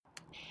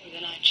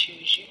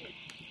choose you.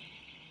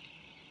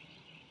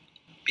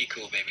 Be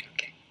cool, baby.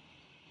 Okay.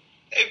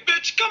 Hey,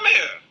 bitch, come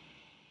here.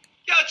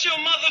 Got your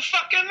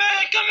motherfucking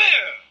man, come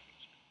here.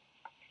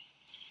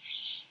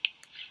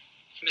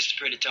 Mr.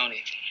 Pretty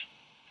Tony,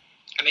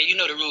 I mean, you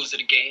know the rules of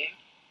the game.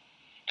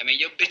 I mean,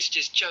 your bitch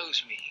just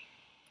chose me.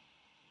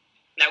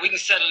 Now, we can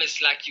settle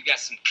this like you got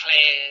some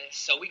class,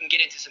 so we can get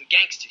into some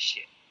gangster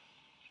shit.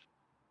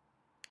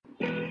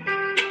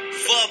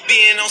 Fuck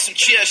being on some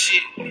chill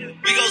shit. We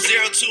go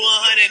 0 to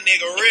 100,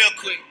 nigga, real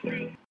quick.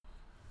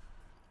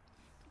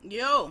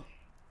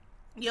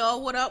 Yo,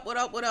 what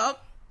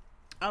up?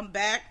 I'm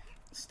back.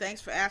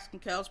 Thanks for Asking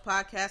Kel's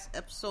podcast,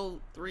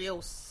 episode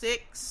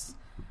 306.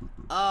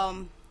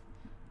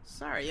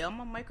 Sorry, yo,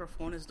 my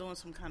microphone is doing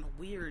some kind of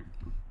weird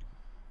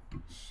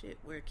shit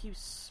where it keeps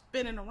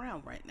spinning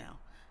around right now.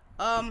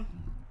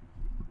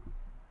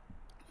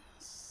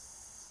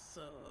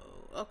 So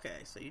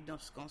you're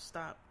just gonna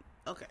stop?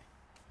 Okay.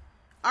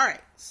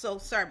 Alright, so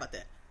sorry about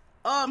that.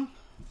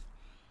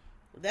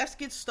 Let's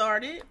get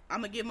started.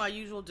 I'm gonna give my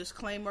usual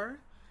disclaimer.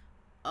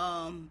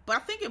 But I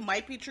think it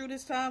might be true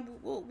this time.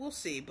 We'll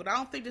see. But I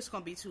don't think this is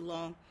gonna be too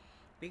long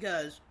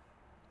because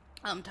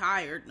I'm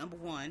tired, number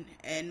one.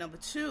 And number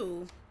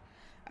two,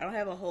 I don't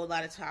have a whole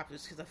lot of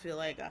topics because I feel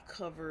like I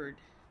covered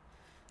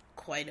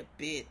quite a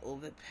bit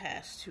over the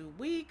past 2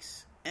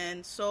 weeks.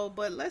 And so,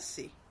 but let's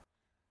see.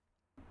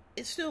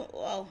 It's still,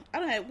 we'll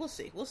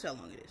see. We'll see how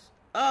long it is.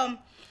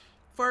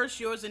 First,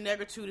 Yours in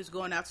Negritude is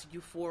going out to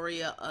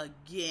Euphoria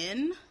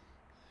again.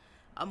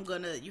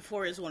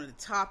 Euphoria is one of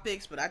the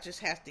topics, but I just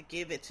have to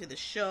give it to the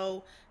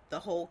show, the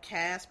whole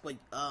cast, but,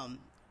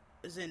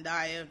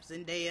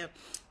 Zendaya.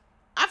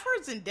 I've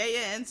heard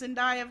Zendaya and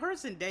Zendaya. I've heard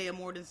Zendaya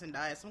more than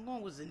Zendaya, so I'm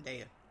going with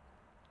Zendaya.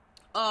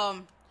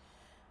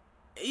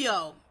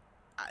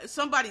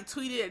 Somebody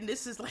tweeted, and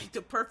this is like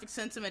the perfect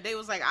sentiment. They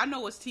was like, I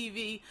know it's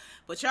TV,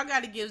 but y'all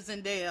got to give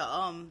Zendaya,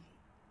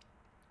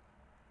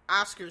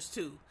 Oscars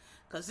too.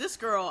 Because this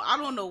girl, I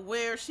don't know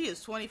where, she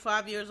is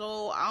 25 years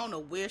old. I don't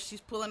know where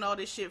she's pulling all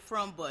this shit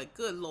from, but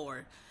good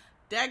Lord.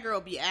 That girl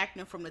be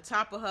acting from the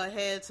top of her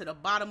head to the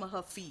bottom of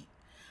her feet.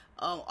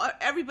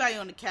 Everybody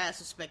on the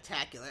cast is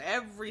spectacular.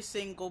 Every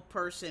single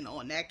person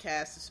on that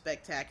cast is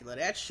spectacular.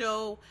 That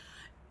show,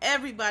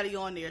 everybody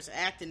on there is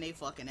acting they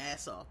fucking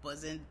ass off. But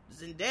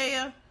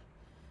Zendaya,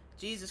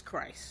 Jesus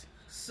Christ.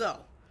 So,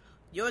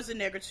 Yours in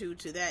Negritude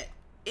to that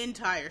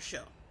entire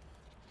show.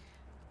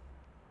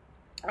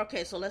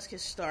 Okay, so let's get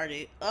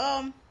started.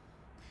 Okay.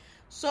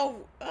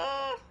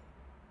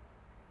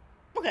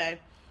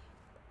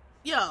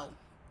 Yo,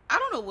 I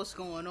don't know what's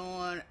going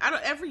on.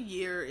 Every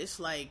year it's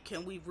like,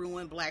 can we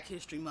ruin Black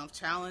History Month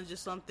challenge or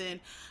something?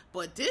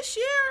 But this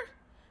year,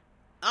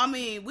 I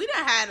mean, we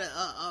done had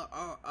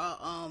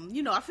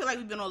I feel like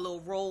we've been on a little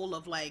roll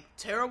of like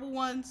terrible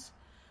ones.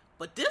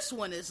 But this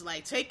one is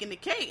like taking the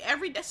cake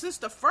every day since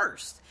the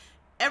first.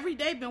 Every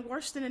day been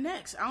worse than the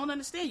next. I don't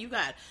understand. You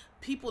got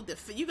people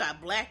you got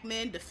black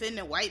men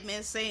defending white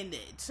men saying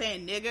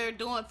nigger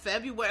during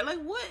February. Like,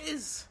 what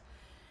is?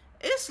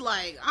 It's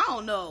like, I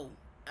don't know.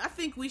 I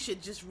think we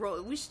should just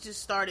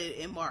start it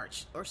in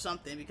March or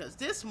something, because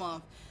this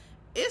month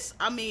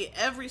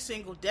every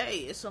single day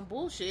is some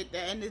bullshit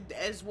and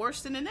it's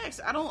worse than the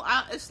next.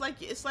 It's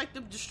like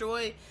the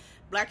Destroy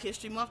Black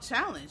History Month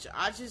challenge.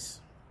 I just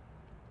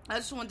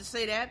wanted to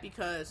say that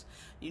because,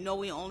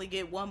 we only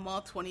get 1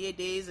 month, 28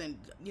 days, and,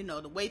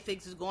 the way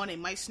things is going, they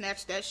might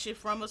snatch that shit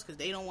from us because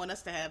they don't want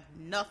us to have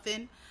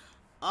nothing.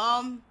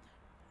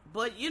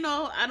 But,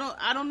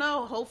 I don't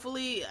know.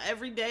 Hopefully,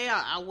 every day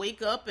I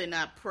wake up and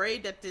I pray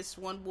that this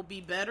one will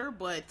be better,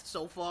 but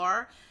so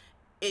far,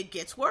 it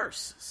gets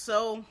worse.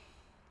 So,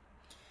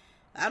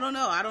 I don't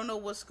know. I don't know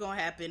what's going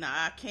to happen.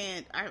 I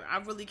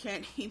really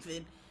can't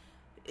even.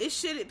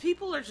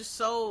 People are just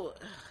so.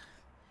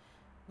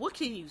 What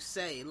can you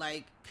say?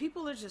 Like,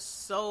 people are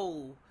just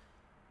so.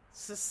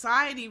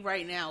 Society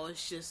right now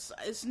is just.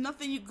 It's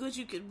nothing good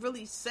you could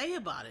really say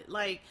about it.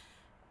 Like,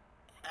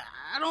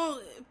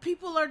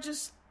 people are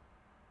just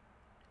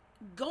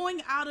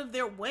going out of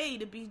their way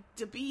to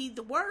be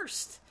the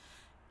worst.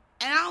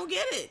 And I don't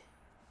get it.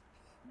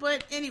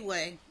 But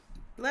anyway,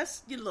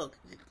 let's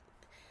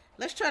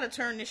try to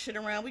turn this shit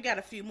around. We got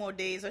a few more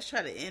days. Let's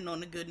try to end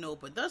on a good note.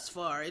 But thus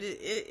far,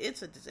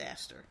 it's a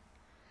disaster.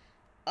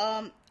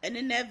 And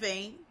in that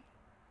vein,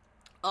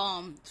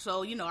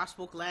 so, I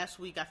spoke last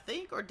week, I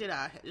think, or did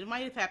I? It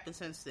might have happened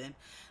since then.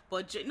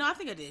 But, no, I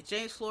think I did.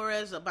 James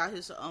Flores, about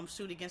his,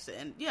 suit against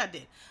I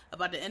did.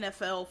 About the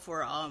NFL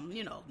for,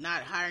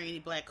 not hiring any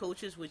black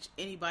coaches, which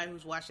anybody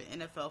who's watched the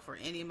NFL for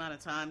any amount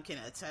of time can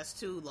attest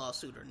to,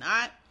 lawsuit or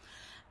not.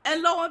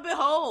 And lo and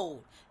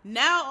behold,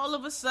 now all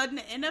of a sudden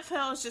the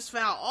NFL has just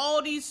found all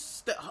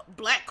these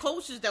black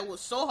coaches that was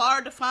so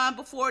hard to find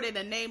before. They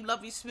named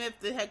Lovie Smith,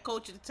 the head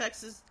coach of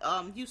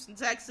the Houston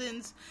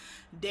Texans.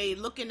 They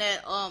looking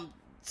at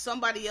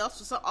somebody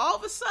else. So all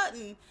of a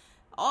sudden,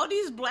 all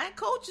these black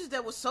coaches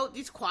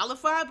these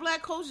qualified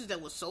black coaches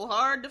that was so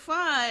hard to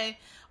find,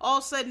 all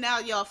of a sudden now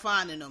y'all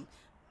finding them.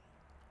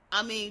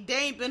 I mean, they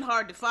ain't been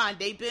hard to find.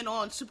 They've been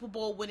on Super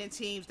Bowl winning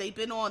teams. They've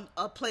been on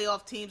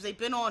playoff teams. They've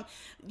been on,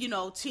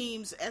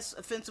 teams as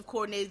offensive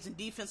coordinators and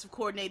defensive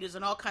coordinators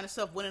and all kind of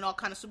stuff, winning all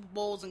kind of Super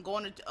Bowls and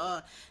going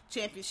to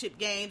championship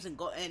games and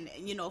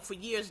for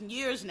years and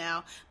years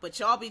now. But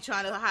y'all be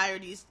trying to hire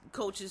these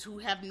coaches who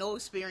have no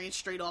experience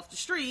straight off the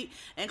street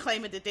and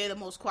claiming that they're the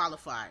most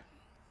qualified.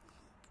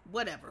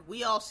 Whatever.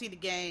 We all see the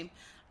game.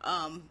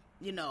 I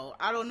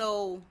don't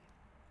know.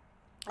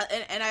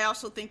 And I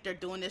also think they're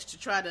doing this to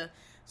try to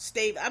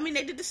I mean,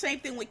 they did the same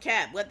thing with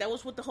Cap, but that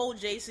was what the whole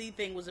Jay-Z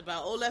thing was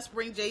about. Oh, let's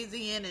bring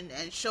Jay-Z in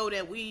and show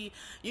that we,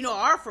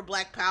 are for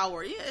Black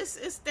Power. Yeah,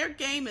 it's their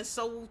game is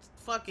so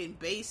fucking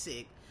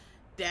basic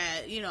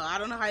that, I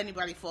don't know how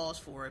anybody falls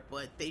for it,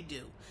 but they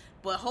do.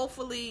 But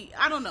hopefully,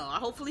 I don't know.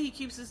 Hopefully he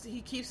keeps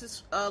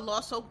his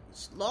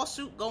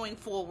lawsuit going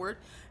forward,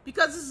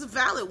 because this is a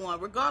valid one,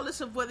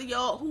 regardless of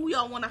who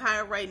y'all want to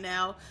hire right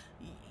now.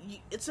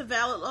 It's a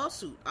valid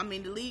lawsuit. I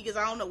mean, the league is,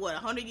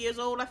 100 years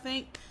old, I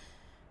think.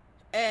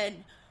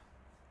 And,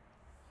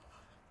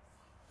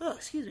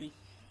 excuse me,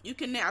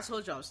 I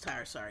told you I was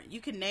tired, sorry. You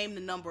can name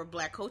the number of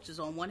black coaches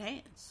on one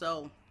hand.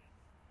 So,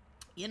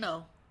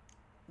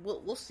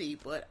 we'll see.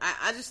 But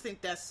I just think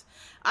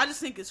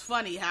it's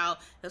funny how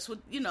that's what,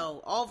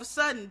 all of a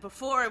sudden,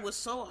 before it was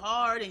so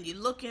hard and you're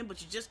looking,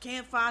 but you just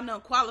can't find them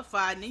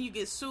qualified, and then you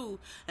get sued,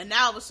 and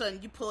now all of a sudden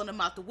you're pulling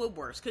them out the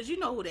woodworks, because you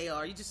know who they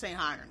are, you just ain't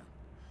hiring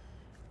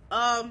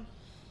them.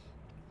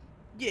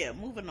 Yeah,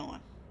 moving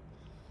on.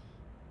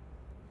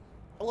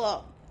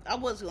 Well, I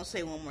was going to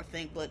say one more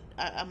thing, but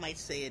I might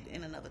say it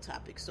in another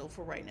topic. So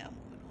for right now,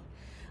 moving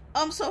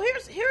on. So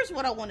here's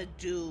what I want to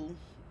do.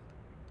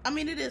 I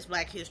mean, it is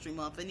Black History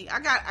Month, and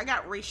I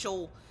got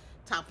racial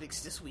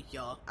topics this week,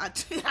 y'all. I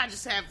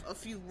just have a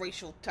few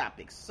racial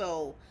topics.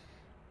 So,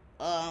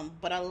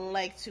 but I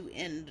like to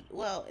end.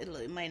 Well,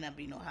 it might not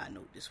be no high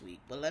note this week,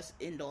 but let's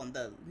end on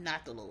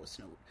not the lowest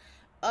note.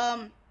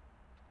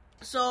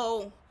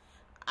 So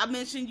I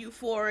mentioned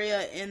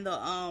Euphoria in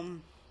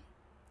the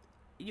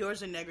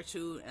Yours in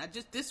Negritude, and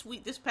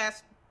this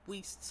past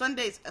week,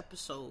 Sunday's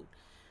episode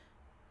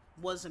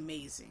was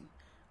amazing.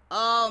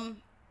 I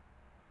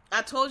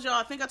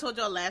think I told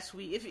y'all last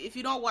week, if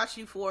you don't watch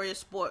Euphoria,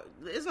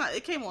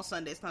 it came on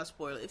Sunday, it's not a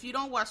spoiler. If you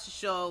don't watch the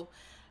show,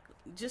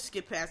 just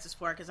skip past this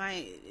part, because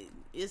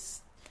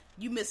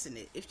you missing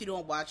it if you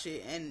don't watch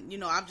it, and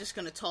I'm just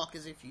gonna talk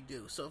as if you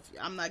do, so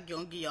I'm not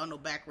gonna give y'all no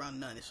background,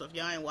 none. So if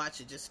y'all ain't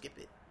watch it, just skip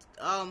it.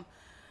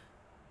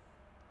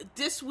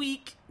 This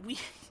week, it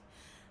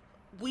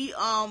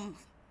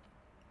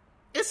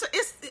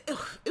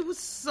was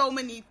so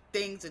many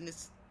things in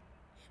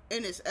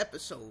this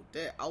episode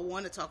that I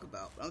want to talk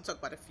about. I'm going to talk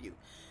about a few.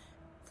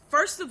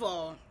 First of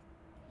all,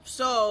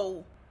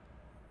 so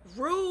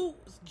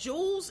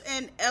Jules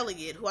and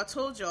Elliot, who I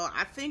told y'all,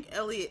 I think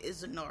Elliot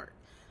is a narc.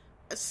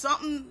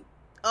 Something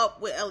up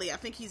with Elliot. I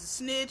think he's a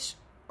snitch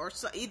or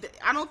so.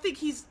 I don't think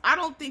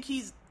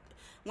he's.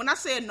 When I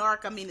say a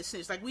narc, I mean a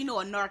snitch. Like, we know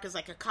a narc is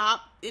like a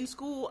cop in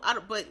school,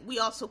 but we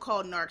also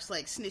call narcs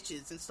like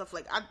snitches and stuff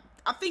like.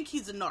 I think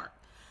he's a narc.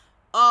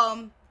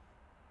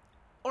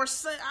 Or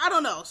I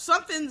don't know.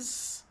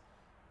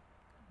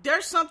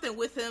 There's something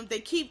with him.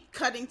 They keep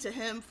cutting to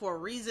him for a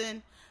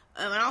reason.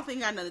 I don't think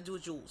it got nothing to do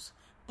with Jules.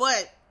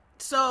 But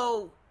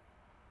so,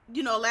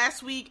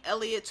 last week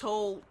Elliot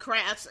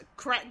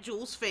cracked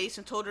Jules' face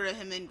and told her that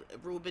him and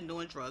Rue been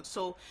doing drugs.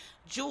 So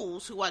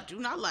Jules, who I do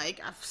not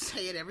like, I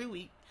say it every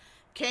week,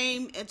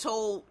 came and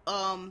told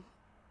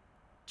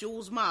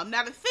Jules' mom.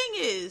 Now the thing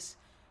is,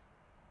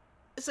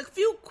 it's a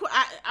few.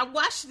 I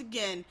watched it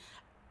again.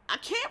 I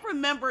can't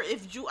remember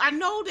if I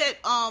know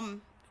that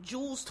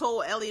Jules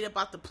told Elliot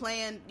about the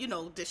plan.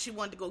 That she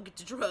wanted to go get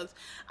the drugs.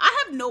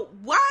 I have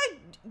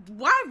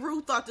why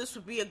Rue thought this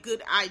would be a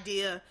good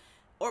idea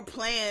or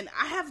plan.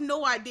 I have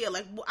no idea.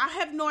 Like, I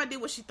have no idea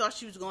what she thought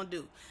she was going to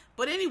do.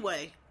 But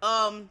anyway,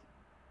 I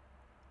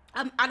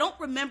don't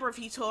remember if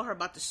he told her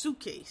about the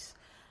suitcase,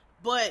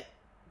 but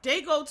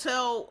they go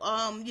tell,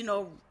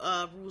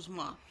 Rue's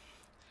mom.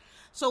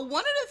 So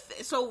one of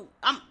the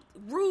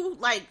Rue,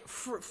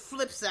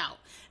 flips out.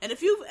 And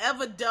if you've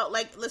ever dealt,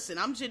 listen,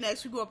 I'm Gen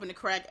X, we grew up in the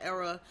crack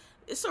era.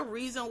 It's a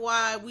reason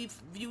why we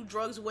view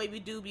drugs the way we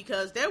do,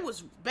 because there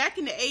was, back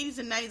in the 80s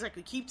and 90s, like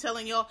we keep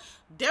telling y'all,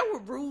 there were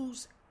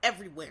Rues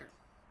everywhere.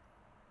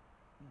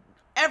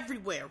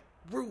 Everywhere.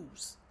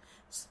 Rues.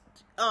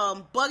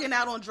 Bugging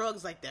out on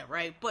drugs like that,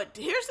 right? But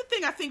here's the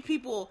thing, I think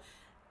people...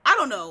 I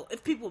don't know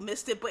if people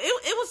missed it, but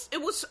it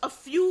was a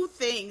few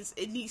things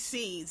in these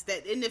scenes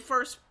that in the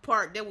first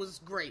part that was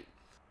great.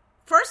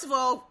 First of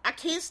all, I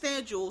can't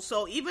stand Jules,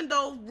 so even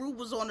though Rue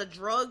was on a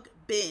drug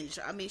binge.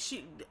 I mean,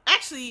 she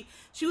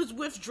was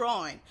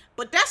withdrawing.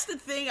 But that's the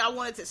thing I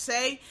wanted to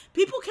say.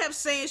 People kept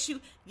saying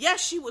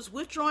she was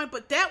withdrawing,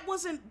 but that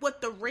wasn't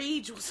what the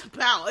rage was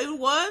about. It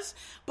was,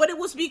 but it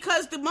was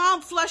because the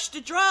mom flushed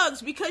the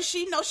drugs, because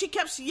she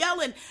kept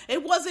yelling,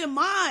 it wasn't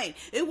mine.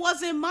 It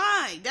wasn't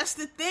mine. That's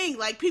the thing.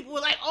 Like, people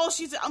were like, oh,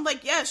 I'm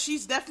like, yes,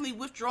 she's definitely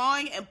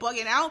withdrawing and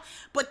bugging out,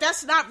 but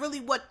that's not really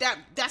what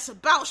that's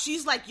about.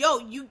 She's like, yo,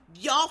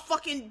 y'all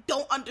fucking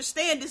don't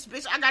understand this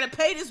bitch. I gotta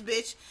pay this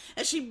bitch,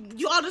 and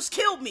y'all just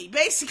killed me.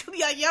 Basically,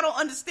 like, y'all don't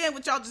understand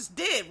what y'all just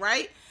did,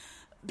 right?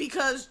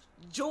 Because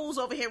Jules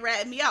over here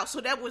ratting me out.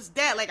 So that was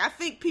that. Like, I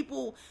think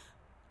people,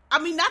 I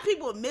mean, not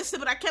people missed it,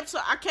 but I kept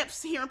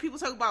hearing people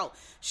talk about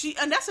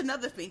and that's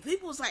another thing.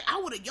 People was like, I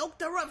would have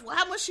yoked her up. Well,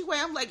 how much she weigh?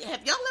 I'm like,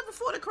 have y'all ever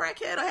fought a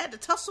crackhead or had to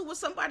tussle with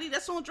somebody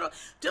that's on drugs?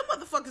 Them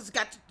motherfuckers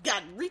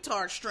got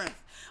retard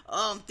strength.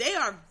 They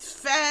are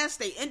fast.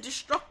 They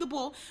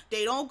indestructible.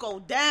 They don't go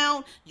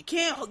down. You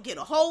can't get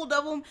a hold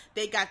of them.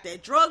 They got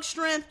that drug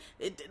strength.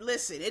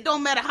 Listen, it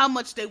don't matter how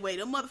much they weigh.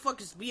 Them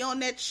motherfuckers be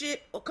on that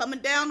shit or coming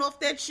down off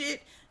that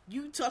shit.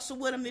 You tussle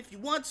with them if you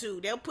want to.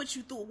 They'll put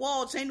you through a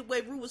wall. Same the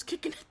way Rue was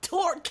kicking the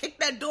door, kick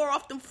that door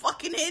off them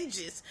fucking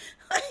hinges.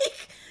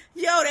 Like,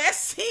 yo, that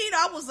scene,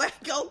 I was like,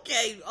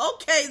 okay,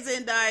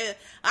 Zendaya,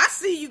 I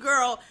see you,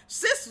 girl.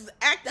 Sis was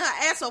acting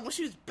her ass off when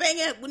she was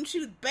banging it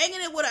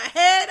with her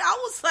head. I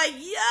was like,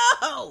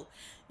 yo,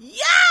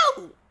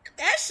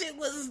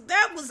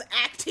 that was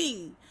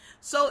acting.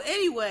 So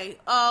anyway,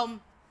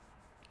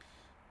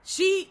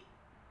 she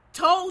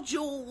told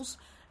Jules,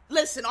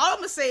 listen, all I'm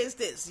going to say is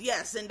this.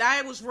 Yes,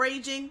 Zendaya was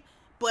raging,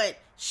 but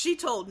she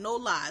told no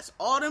lies.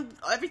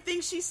 Everything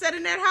she said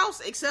in that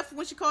house, except for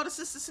when she called her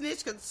sister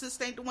snitch, because the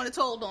sister ain't the one that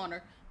told on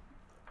her,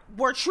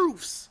 were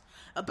truths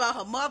about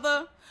her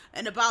mother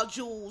and about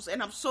Jules,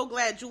 and I'm so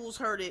glad Jules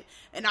heard it,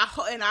 and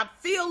I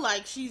feel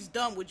like she's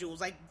done with Jules.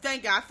 Like,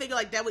 thank God. I figure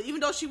like that, even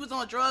though she was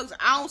on drugs,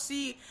 I don't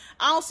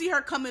see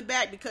her coming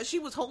back, because she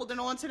was holding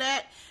on to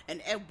that,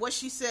 and what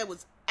she said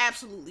was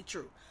absolutely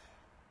true.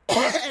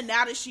 And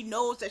now that she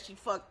knows that she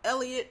fucked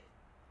Elliot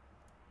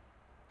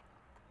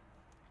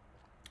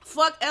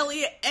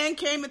and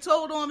came and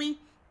told on me,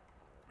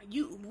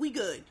 we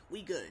good.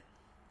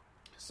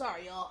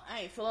 Sorry, y'all. I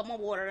ain't fill up my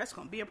water. That's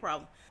gonna be a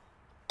problem.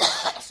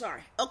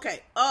 Sorry.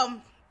 Okay. I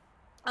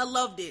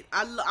loved it.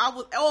 I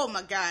was, oh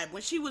my God,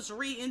 when she was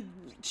reading,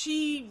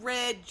 she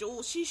read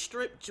Jules, she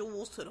stripped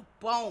Jules to the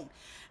bone.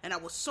 And I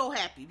was so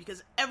happy,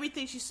 because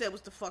everything she said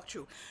was the fuck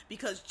true.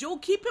 Because Jules,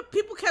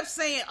 people kept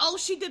saying, oh,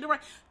 she did the right.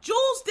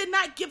 Jules did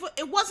not give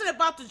it wasn't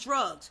about the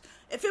drugs.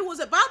 If it was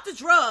about the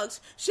drugs,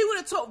 she would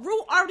have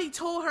Rue already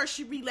told her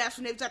she relapsed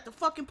when they was at the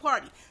fucking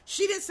party.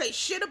 She didn't say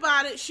shit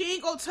about it. She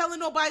ain't gonna tell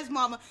nobody's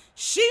mama.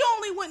 She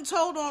only went and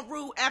told on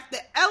Rue after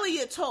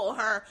Elliot told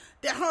her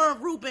that her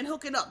and Rue been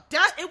hooking up.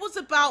 It was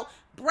about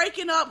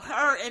breaking up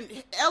her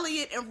and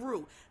Elliot and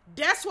Rue.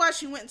 That's why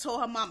she went and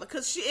told her mama.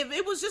 Because if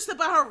it was just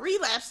about her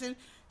relapsing,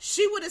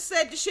 she would have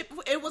said the shit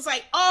before. It was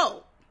like,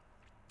 oh,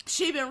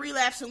 she been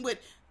relapsing with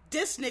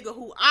this nigga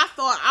who I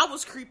thought I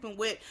was creeping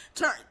with.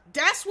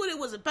 That's what it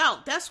was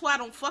about. That's why I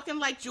don't fucking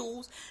like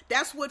Jules.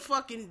 That's what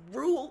fucking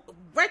Rue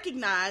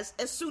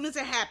recognized as soon as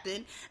it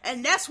happened.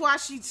 And that's why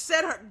she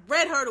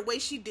read her the way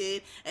she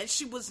did. And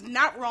she was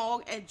not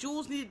wrong. And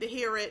Jules needed to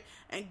hear it.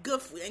 And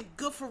good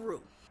for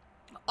Rue.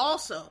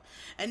 Also,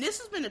 and this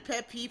has been a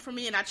pet peeve for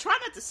me, and I try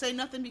not to say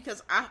nothing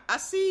because I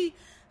see,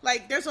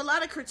 like, there's a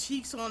lot of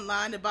critiques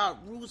online about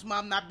Rue's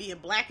mom not being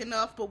black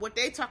enough, but what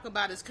they talk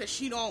about is because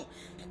she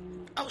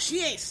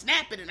ain't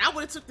snapping, and I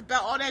would have took the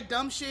belt, all that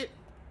dumb shit.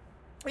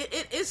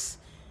 It's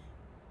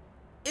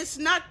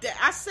not that.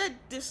 I said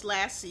this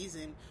last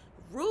season,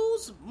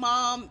 Rue's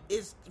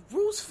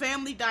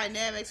family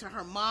dynamics, and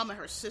her mom and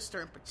her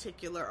sister in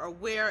particular, are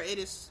where it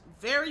is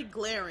very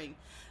glaring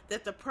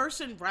that the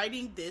person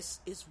writing this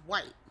is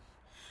white,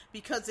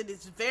 because it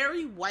is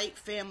very white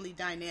family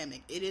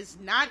dynamic. It is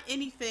not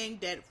anything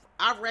that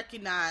I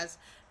recognize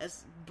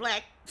as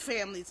black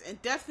families, and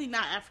definitely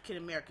not African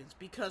Americans,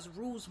 because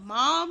Rue's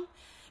mom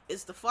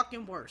is the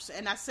fucking worst.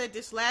 And I said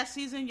this last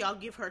season, y'all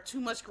give her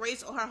too much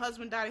grace. Or her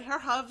husband died. Her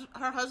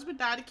husband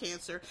died of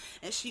cancer,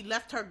 and she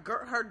left her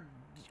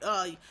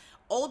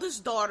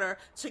oldest daughter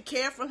to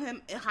care for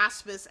him in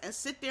hospice and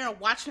sit there and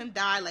watch him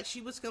die like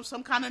she was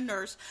some kind of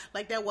nurse,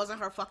 like that wasn't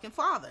her fucking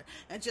father,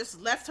 and just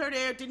left her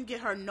there, didn't get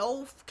her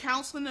no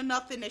counseling or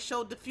nothing. They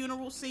showed the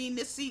funeral scene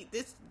this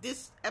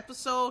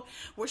episode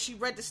where she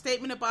read the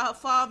statement about her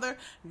father.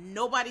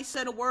 Nobody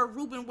said a word.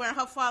 Ruben wearing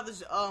her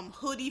father's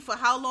hoodie for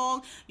how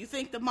long? You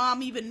think the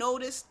mom even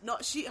noticed? No,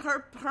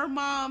 her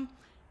mom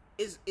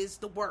is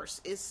the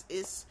worst.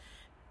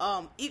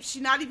 If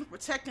she's not even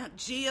protecting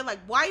Gia, like,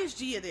 why is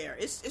Gia there?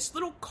 It's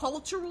little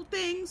cultural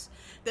things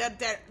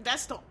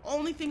that's the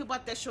only thing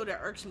about that show that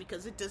irks me,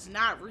 because it does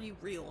not read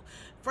real.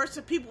 First,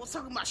 the people was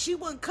talking about she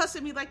wasn't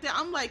cussing me like that.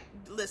 I'm like,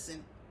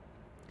 listen,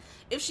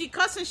 If she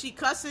cussing, she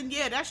cussing.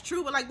 Yeah, that's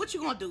true. But like, what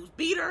you gonna do?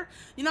 Beat her?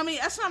 You know what I mean?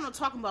 That's not what I'm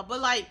talking about. But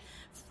like,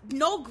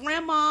 no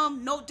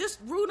grandmom, no, just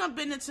Rue done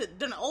been into,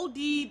 done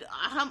OD'd,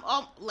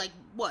 like,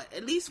 what,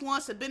 at least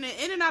once, have been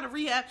in and out of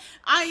rehab.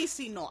 I ain't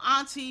seen no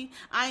auntie,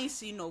 I ain't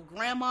seen no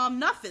grandmom,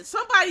 nothing.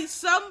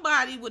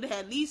 Somebody would have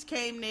at least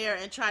came there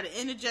and tried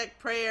to interject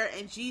prayer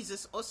and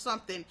Jesus or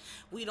something.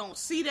 We don't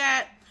see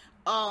that.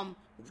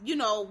 You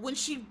know, when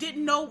she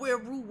didn't know where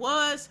Rue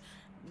was,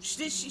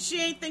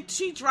 she ain't think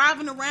she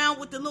driving around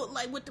with the little,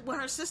 like, with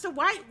her sister.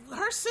 Why,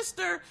 her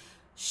sister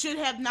should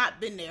have not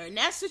been there. In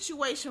that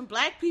situation,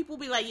 black people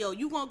be like, yo,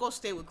 you gonna go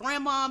stay with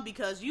grandma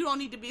because you don't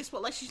need to be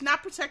exposed. Like, she's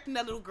not protecting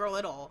that little girl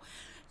at all.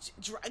 She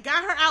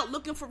got her out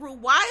looking for Rue.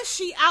 Why is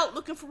she out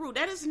looking for Rue?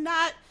 That is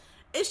not,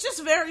 it's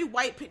just very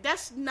white. That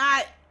is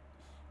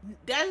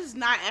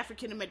not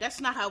African American.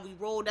 That's not how we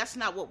roll. That's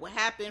not what would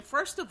happen.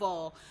 First of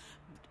all,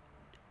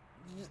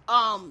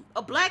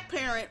 a black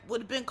parent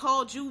would have been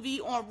called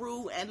juvie on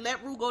Rue and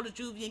let Rue go to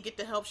juvie and get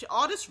the help.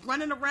 All this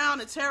running around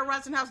and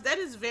terrorizing the house, that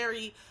is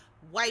very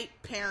white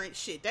parent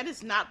shit. That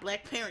is not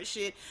black parent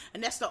shit.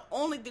 And that's the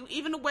only thing.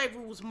 Even the way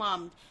Rue's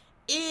mom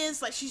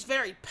is, like, she's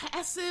very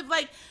passive.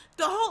 Like,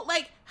 the whole,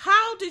 like,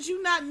 how did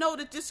you not know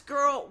that this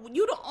girl,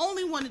 you the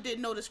only one that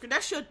didn't know this girl,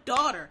 that's your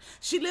daughter.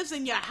 She lives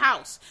in your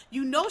house.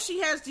 You know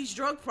she has these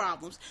drug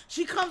problems.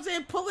 She comes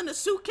in pulling a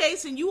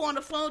suitcase and you on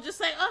the phone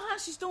just like,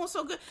 she's doing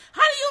so good.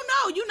 How do you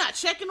know? You're not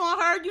checking on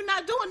her. You're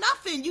not doing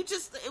nothing. You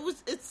just,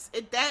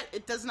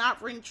 it does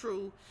not ring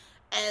true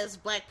as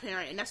black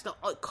parent. And that's the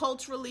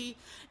culturally,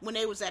 when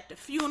they was at the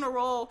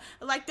funeral,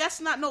 like, that's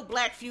not no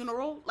black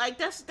funeral. Like,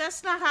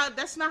 that's not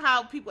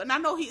how people, and I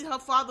know her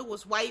father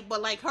was white,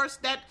 but like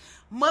that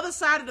mother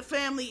side of the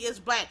family is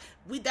black.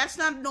 That's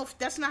not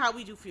how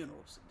we do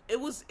funerals. It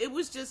was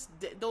just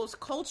those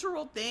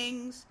cultural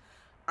things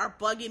are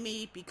bugging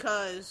me,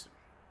 because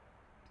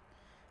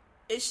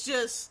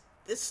it's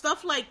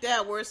stuff like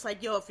that where it's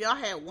like, yo, if y'all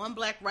had one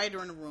black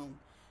writer in the room,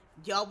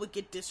 y'all would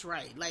get this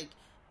right. Like,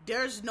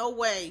 there's no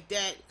way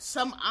that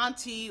some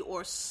auntie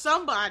or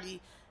somebody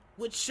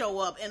would show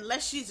up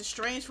unless she's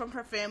estranged from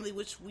her family,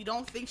 which we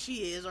don't think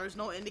she is, or there's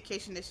no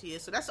indication that she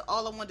is. So that's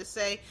all I wanted to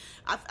say.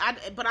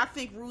 But I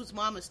think Rue's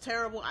mom is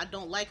terrible. I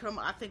don't like her.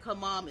 I think her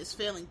mom is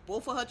failing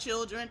both of her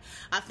children.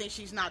 I think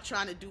she's not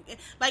trying to do,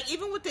 like,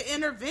 even with the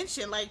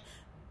intervention, like,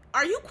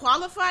 are you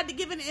qualified to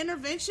give an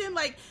intervention?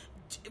 Like,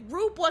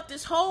 Rue bought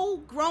this whole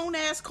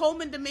grown-ass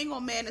Coleman Domingo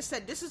man and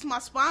said, this is my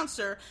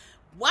sponsor.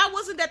 Why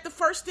wasn't that the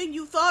first thing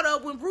you thought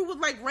of when Rue was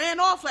like ran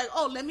off? Like,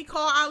 oh, let me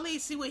call Ali,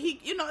 see what he,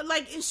 you know,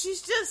 like, and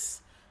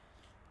she's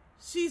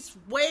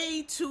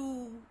way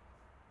too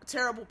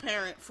terrible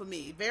parent for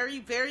me. Very,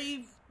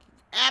 very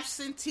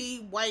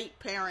absentee white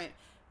parent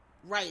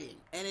writing.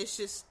 And it's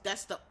just,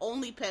 that's the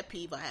only pet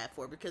peeve I have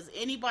for her, because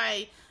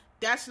anybody,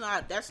 that's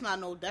not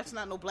no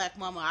black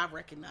mama I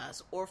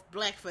recognize, or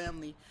black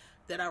family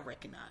that I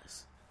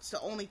recognize. It's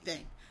the only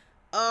thing.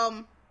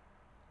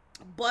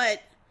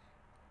 But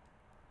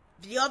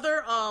the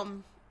other,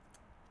 so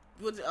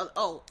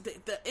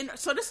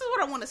this is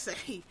what I want to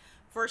say.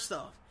 First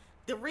off,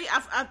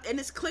 and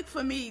it's clicked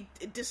for me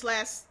this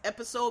last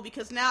episode,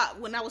 because now,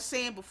 when I was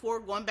saying before,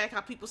 going back,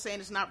 how people saying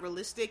it's not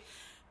realistic.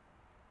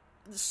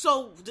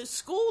 So the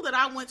school that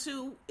I went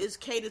to is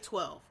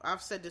K-12.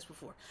 I've said this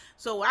before.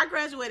 So I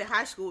graduated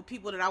high school with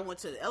people that I went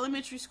to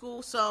elementary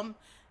school, some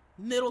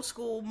middle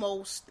school,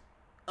 most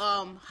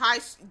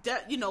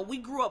we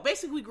grew up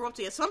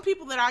together. Some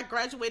people that I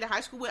graduated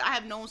high school with, I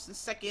have known since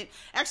second.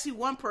 Actually,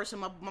 one person,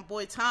 my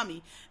boy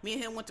Tommy, me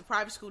and him went to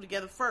private school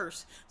together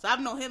first. So I've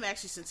known him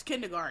actually since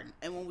kindergarten.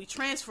 And when we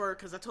transferred,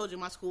 because I told you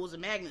my school was a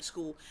magnet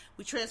school,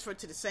 we transferred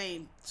to the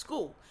same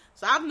school.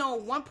 So I've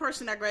known one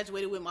person I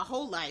graduated with my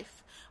whole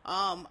life.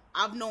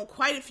 I've known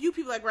quite a few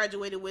people I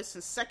graduated with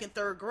since second,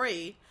 third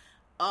grade.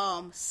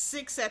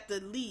 6 at the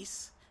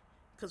least,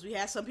 because we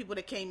had some people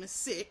that came in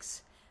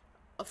 6.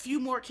 A few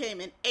more came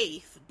in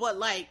 8th, but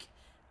like,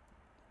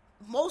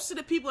 most of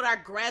the people that I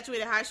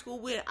graduated high school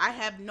with, I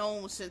have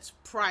known since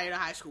prior to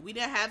high school. We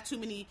didn't have too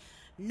many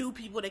new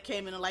people that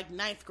came in like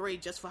 9th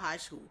grade just for high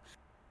school.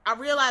 I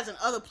realize in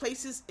other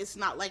places, it's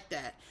not like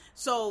that.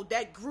 So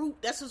that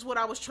group, this is what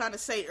I was trying to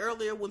say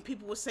earlier when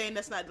people were saying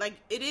that's not, like,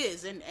 it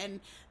is.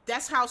 And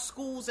that's how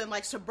schools and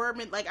like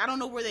suburban, like, I don't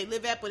know where they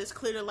live at, but it's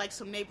clear to like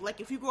some neighbor,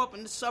 like if you grow up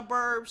in the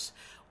suburbs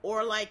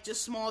or like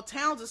just small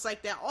towns, it's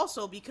like that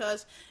also,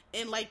 because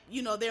in like,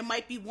 you know, there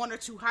might be 1 or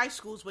 2 high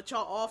schools, but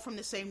y'all all from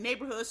the same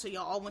neighborhood, so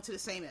y'all all went to the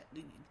same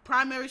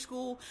primary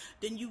school.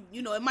 Then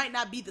you know, it might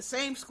not be the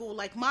same school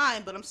like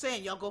mine, but I'm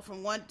saying y'all go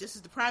from one, this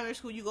is the primary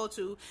school you go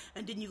to,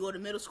 and then you go to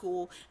middle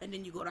school, and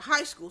then you go to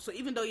high school. So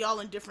even though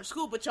y'all in different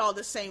school, but y'all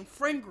the same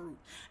friend group.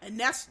 And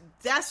that's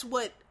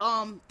what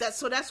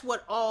that's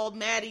what all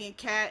Maddie and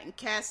Kat and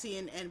Cassie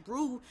and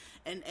Brew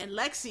and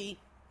Lexi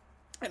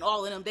and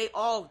all of them, they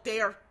are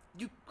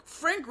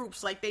friend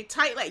groups, like they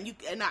tight, like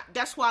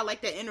that's why I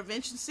like that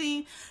intervention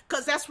scene,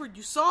 because that's where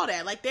you saw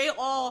that, like they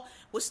all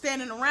was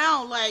standing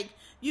around, like,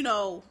 you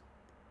know,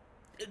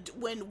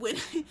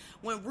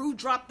 when Rue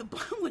dropped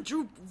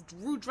the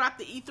Rue dropped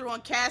the ether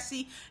on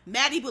Cassie,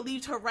 Maddie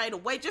believed her right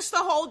away. Just the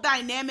whole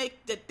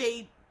dynamic that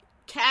they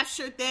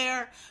captured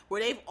there,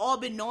 where they've all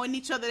been knowing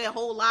each other their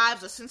whole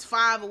lives or since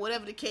 5 or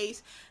whatever the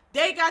case.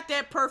 They got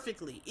that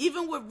perfectly.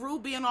 Even with Rue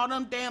being on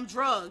them damn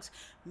drugs,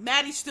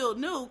 Maddie still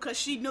knew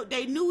because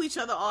they knew each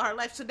other all her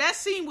life. So that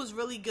scene was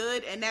really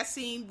good, and that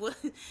scene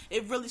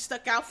it really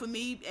stuck out for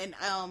me. And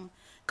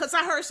because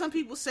I heard some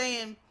people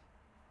saying,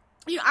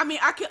 I mean,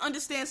 I can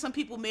understand some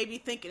people maybe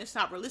thinking it's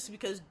not realistic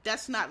because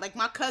that's not like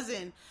my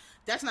cousin.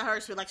 That's not her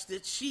experience.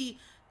 Like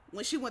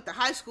when she went to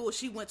high school,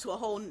 she went to a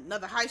whole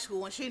nother high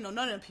school, and she didn't know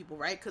none of them people,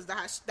 right? Because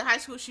the high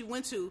school she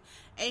went to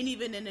ain't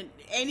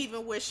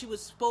even where she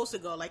was supposed to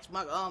go. Like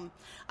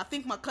I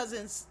think my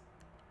cousin's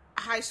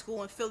high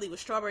school in Philly was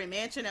Strawberry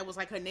Mansion. That was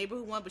like her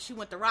neighborhood one, but she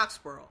went to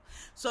Roxborough.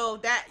 So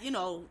that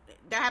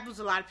that happens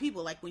to a lot of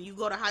people. Like when you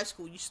go to high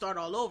school, you start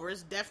all over.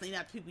 It's definitely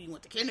not the people you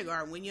went to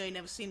kindergarten when you ain't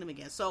never seen them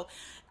again. So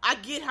I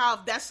get how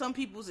if that's some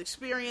people's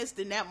experience,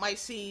 then that might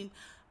seem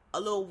a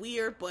little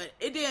weird, but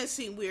it didn't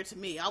seem weird to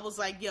me. I was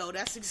like, yo,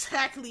 that's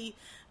exactly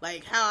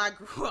like how I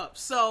grew up.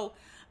 So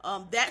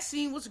that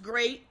scene was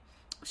great.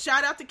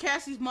 Shout out to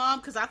Cassie's mom,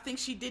 because I think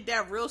she did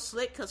that real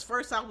slick, because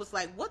first I was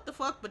like, what the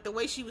fuck? But the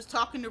way she was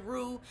talking to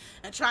Rue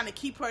and trying to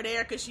keep her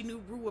there, because she knew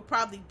Rue would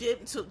probably dip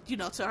until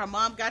her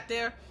mom got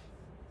there.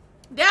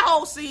 That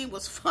whole scene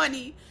was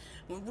funny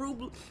when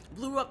Rue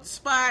blew up the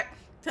spot,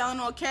 telling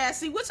on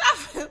Cassie, which I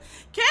feel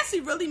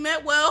Cassie really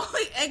meant well,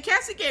 and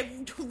Cassie gave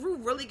Rue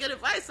really good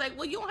advice, like,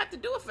 well, you don't have to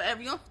do it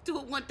forever, you don't have to do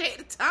it one day at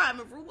a time.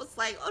 And Rue was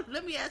like, oh,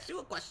 let me ask you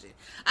a question.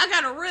 I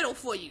got a riddle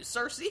for you,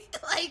 Cersei.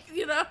 Like,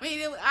 you know what I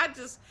mean?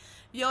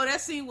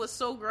 That scene was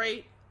so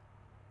great.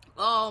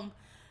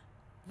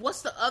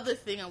 What's the other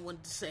thing I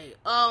wanted to say?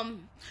 I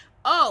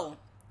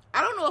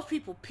don't know if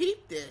people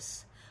peeped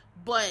this,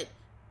 but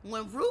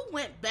when Rue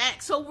went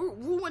back, so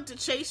Rue went to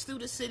chase through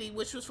the city,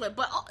 which was fun,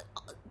 but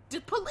the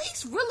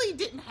police really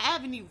didn't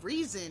have any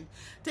reason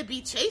to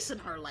be chasing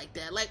her like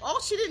that. Like,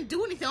 she didn't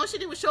do anything. All she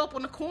did was show up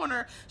on the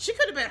corner. She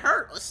could have been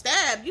hurt or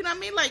stabbed. You know what I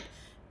mean? Like,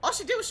 all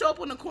she did was show up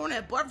on the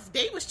corner, but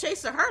they was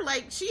chasing her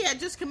like she had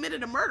just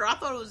committed a murder. I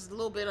thought it was a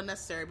little bit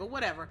unnecessary, but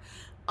whatever.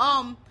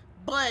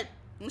 But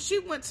when she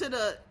went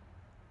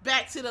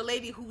back to the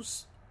lady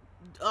whose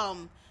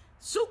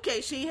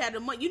suitcase she had the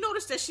money, you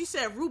notice that she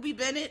said Ruby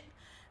Bennett.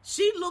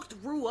 She looked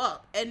Rue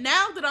up, and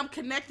now that I'm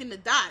connecting the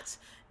dots,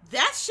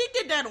 she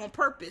did that on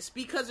purpose,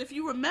 because if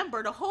you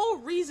remember, the whole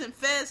reason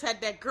Fez had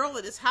that girl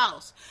at his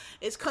house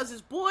is because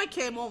his boy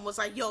came on and was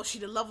like, yo, she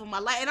the love of my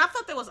life. And I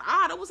thought that was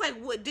odd. I was like,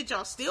 what, did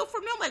y'all steal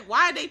from them? Like,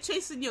 why are they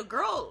chasing your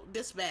girl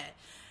this bad?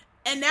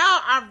 And now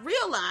I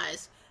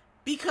realize,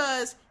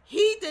 because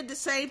he did the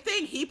same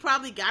thing. He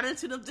probably got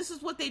into them. This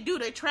is what they do.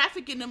 They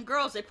traffic in them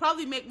girls. They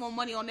probably make more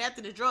money on that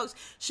than the drugs.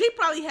 She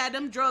probably had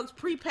them drugs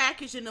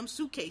pre-packaged in them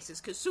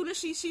suitcases. Because soon as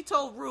she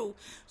told Rue,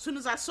 soon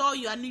as I saw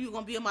you, I knew you were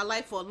going to be in my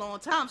life for a long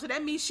time. So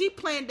that means she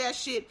planned that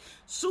shit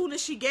soon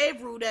as she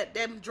gave Rue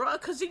them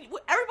drug. Because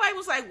everybody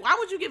was like, why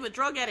would you give a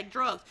drug addict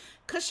drugs?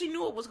 Because she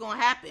knew it was going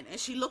to happen. And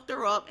she looked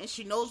her up, and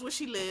she knows where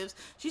she lives.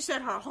 She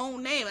said her whole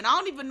name. And I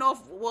don't even know if,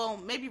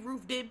 maybe Rue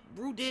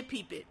did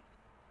peep it.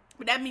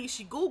 But that means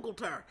she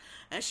Googled her,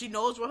 and she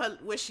knows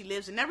where she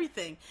lives and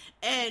everything.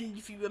 And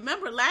if you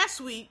remember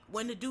last week,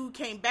 when the dude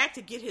came back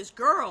to get his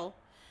girl,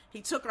 he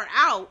took her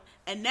out,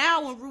 and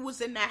now when Rue was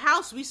in that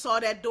house, we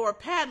saw that door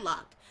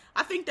padlocked.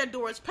 I think that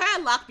door is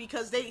padlocked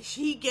because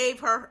he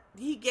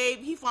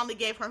finally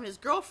gave her his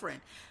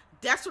girlfriend.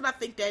 That's what I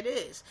think that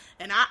is.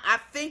 And I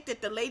think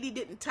that the lady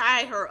didn't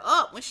tie her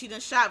up when she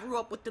done shot Rue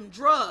up with them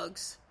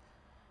drugs.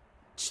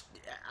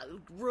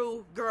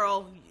 Rue,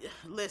 girl,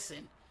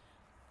 listen.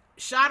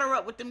 Shot her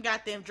up with them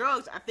goddamn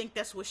drugs. I think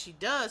that's what she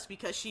does,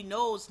 because she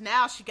knows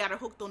now she got her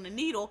hooked on the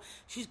needle.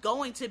 She's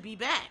going to be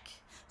back.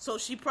 So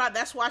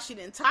that's why she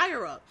didn't tie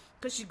her up,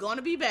 because she's going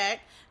to be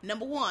back,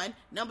 number one.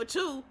 Number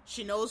two,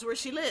 she knows where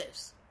she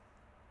lives.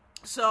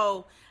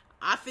 So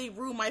I think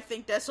Rue might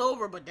think that's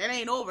over, but that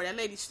ain't over. That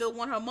lady still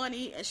want her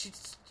money, and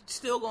she's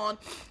still going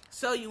to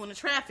sell you into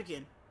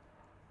trafficking.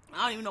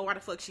 I don't even know why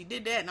the fuck she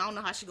did that, and I don't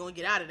know how she going to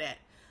get out of that.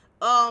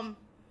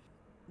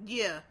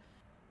 Yeah.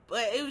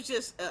 But it was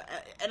just,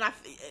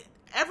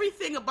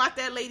 everything about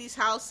that lady's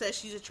house says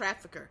she's a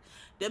trafficker.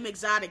 Them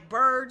exotic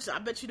birds, I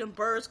bet you them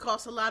birds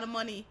cost a lot of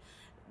money.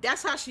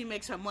 That's how she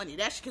makes her money.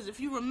 That's because if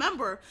you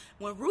remember,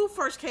 when Rue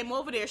first came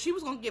over there, she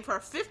was going to give her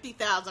 $50,000.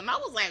 I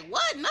was like,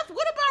 what? Nothing.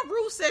 What about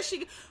Rue says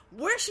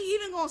where's she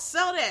even going to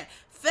sell that?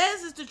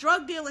 Fez is the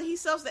drug dealer. He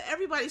sells to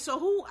everybody.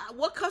 So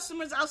what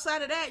customers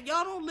outside of that?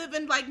 Y'all don't live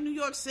in like New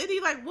York City.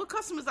 Like, what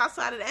customers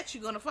outside of that you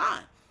going to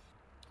find?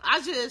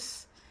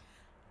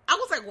 I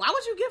was like, why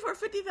would you give her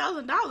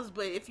 $50,000?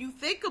 But if you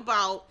think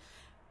about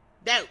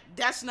that,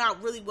 that's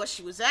not really what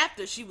she was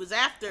after. She was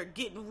after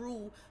getting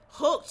Rue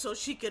hooked so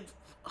she could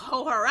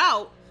hoe her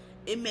out.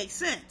 It makes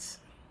sense.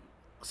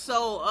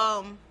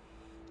 So,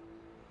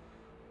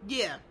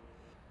 yeah.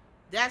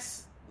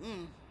 That's,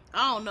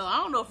 I don't know. I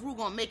don't know if Rue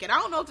gonna make it. I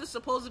don't know if it's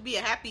supposed to be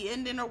a happy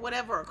ending or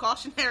whatever, or a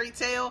cautionary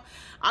tale.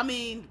 I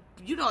mean,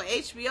 you know,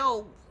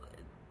 HBO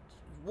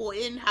will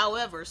end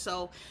however,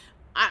 so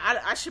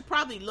I should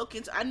probably look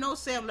into. I know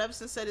Sam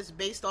Levinson said it's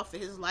based off of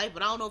his life,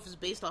 but I don't know if it's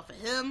based off of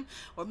him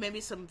or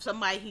maybe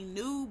somebody he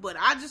knew. But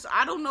I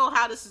don't know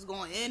how this is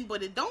going to end.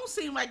 But it don't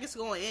seem like it's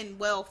going to end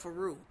well for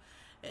Rue.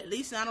 At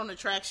least not on the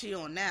track she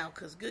on now.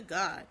 Cause good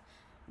God,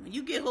 when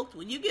you get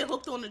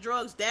hooked on the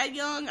drugs that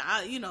young,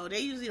 they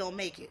usually don't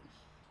make it.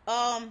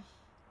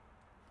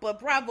 But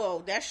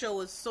bravo, that show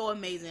was so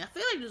amazing. I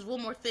feel like there's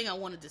one more thing I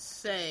wanted to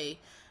say.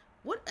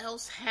 What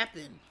else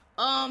happened?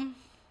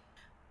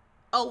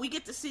 Oh, we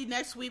get to see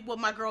next week what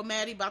my girl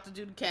Maddie about to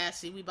do to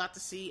Cassie. We about to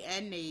see,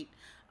 and Nate.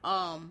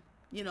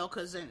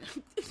 Because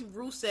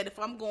Ruth said if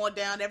I'm going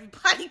down,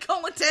 everybody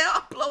going down.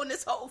 I'm blowing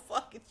this whole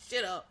fucking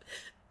shit up.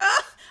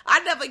 I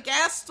never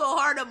gasped so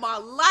hard in my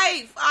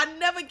life. I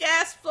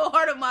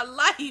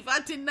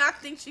did not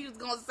think she was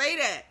going to say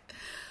that.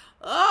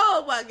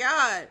 Oh, my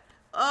God.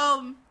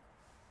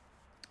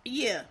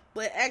 Yeah,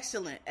 but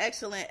excellent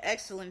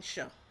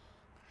show.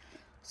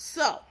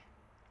 So,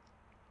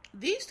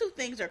 these two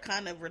things are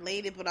kind of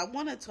related, but I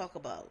want to talk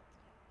about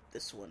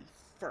this one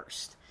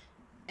first.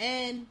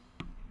 And,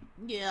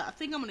 yeah, I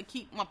think I'm going to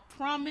keep my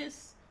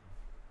promise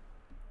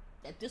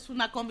that this one's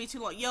not going to be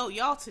too long. Yo,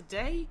 y'all,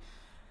 today,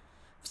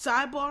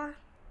 sidebar,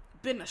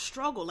 been a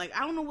struggle. Like, I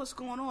don't know what's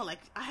going on.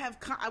 Like, I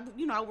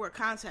wear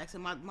contacts,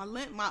 and my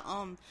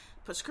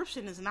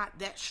prescription is not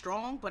that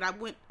strong, but I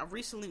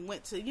recently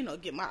went to,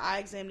 get my eye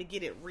exam to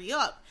get it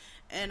re-up.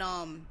 And,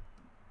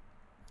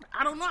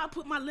 I don't know, I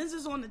put my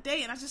lenses on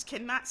today and I just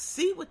cannot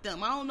see with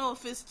them. I don't know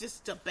if it's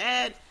just a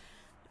bad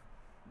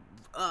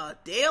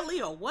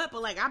daily or what,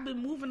 but like I've been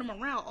moving them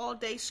around all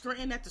day,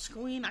 squinting at the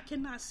screen. I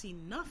cannot see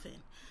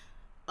nothing.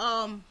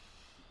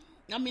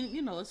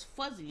 It's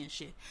fuzzy and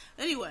shit.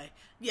 Anyway,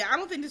 yeah, I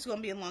don't think this is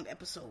gonna be a long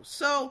episode.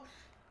 So,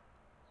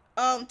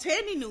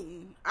 Tandy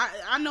Newton,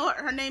 I know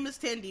her name is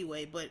Tandy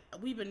Way, but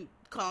we've been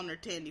calling her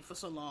Tandy for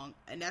so long,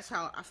 and that's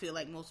how I feel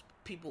like most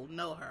people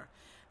know her.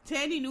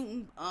 Tandy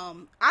Newton,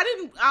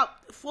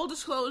 full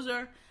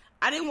disclosure,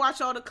 I didn't watch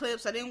all the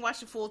clips, I didn't watch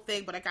the full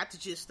thing, but I got the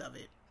gist of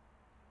it.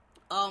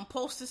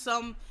 Posted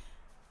some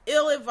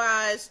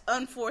ill-advised,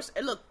 unforced,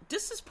 and look,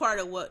 this is part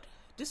of what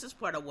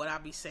I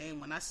be saying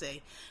when I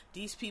say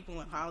these people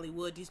in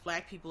Hollywood, these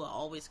black people are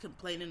always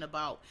complaining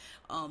about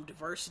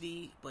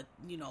diversity, but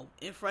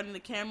in front of the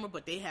camera,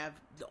 but they have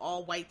the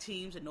all white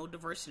teams and no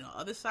diversity on the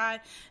other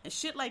side. And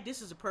shit like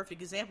this is a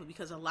perfect example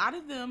because a lot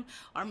of them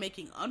are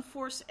making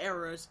unforced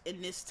errors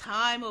in this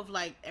time of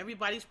like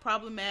everybody's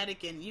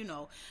problematic and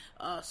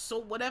so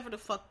whatever the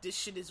fuck this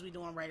shit is we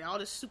doing right now, all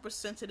this super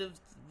sensitive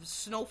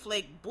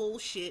snowflake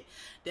bullshit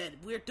that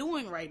we're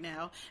doing right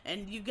now,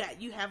 and you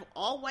have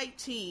all white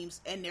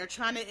teams and they're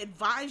trying to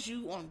advise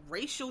you on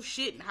racial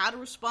shit and how to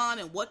respond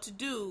and what to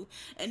do,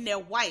 and they're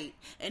white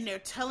and they're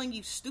telling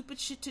you stupid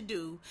shit to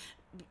do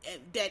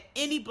that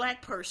any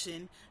black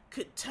person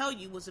could tell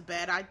you was a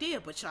bad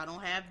idea, but y'all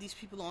don't have these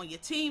people on your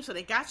team, so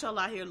they got y'all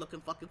out here looking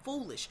fucking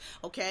foolish,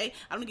 okay?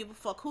 I don't give a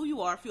fuck who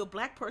you are. If you're a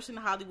black person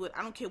in Hollywood,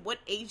 I don't care what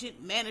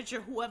agent,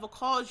 manager, whoever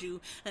calls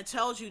you and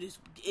tells you this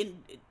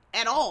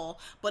at all,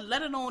 but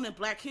let alone in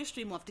Black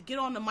History Month, to get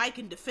on the mic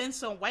and defend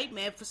some white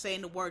man for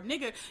saying the word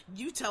nigger,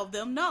 you tell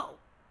them no.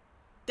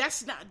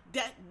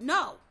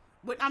 No.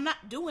 I'm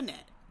not doing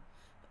that.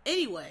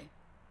 Anyway,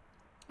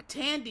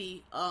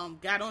 Tandy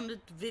got on the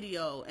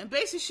video and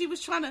basically she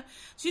was trying to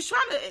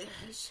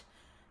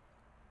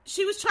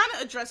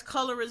address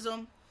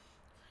colorism,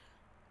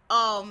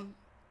 and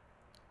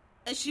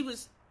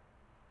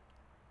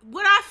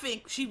what I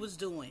think she was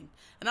doing,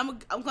 and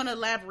I'm gonna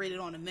elaborate it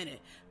on in a minute.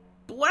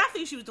 But what I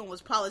think she was doing was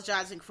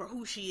apologizing for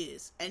who she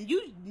is. And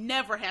you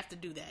never have to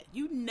do that.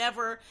 You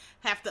never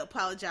have to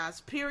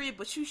apologize, period.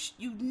 But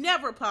you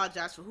never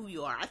apologize for who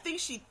you are. I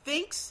think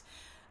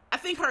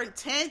her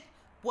intent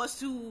was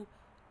to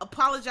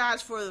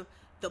apologize for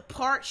the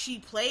part she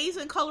plays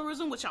in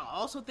colorism, which I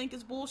also think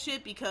is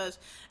bullshit because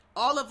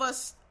all of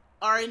us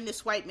are in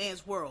this white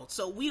man's world.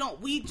 So we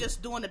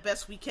just doing the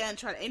best we can.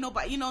 Ain't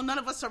nobody, none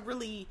of us are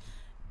really...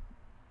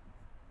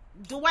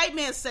 The white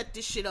man set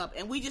this shit up,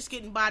 and we just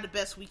getting by the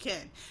best we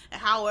can,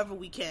 and however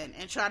we can,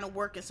 and trying to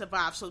work and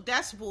survive. So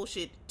that's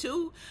bullshit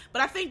too.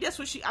 But I think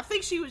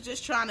she was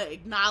just trying to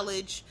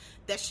acknowledge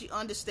that she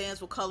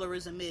understands what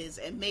colorism is,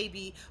 and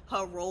maybe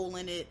her role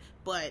in it.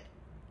 But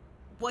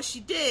what she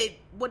did,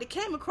 what it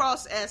came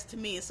across as to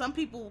me, and some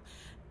people,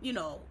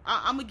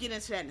 I'm gonna get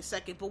into that in a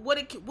second, but what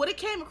it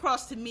came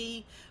across to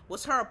me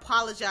was her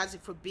apologizing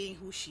for being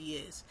who she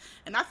is.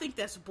 And I think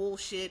that's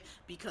bullshit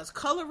because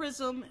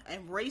colorism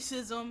and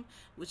racism,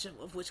 which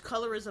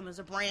colorism is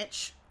a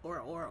branch or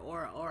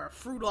a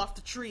fruit off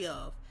the tree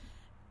of,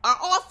 are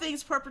all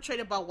things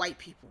perpetrated by white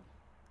people.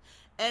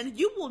 And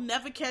you will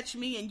never catch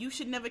me, and you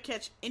should never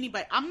catch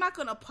anybody. I'm not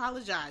gonna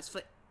apologize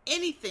for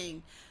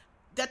anything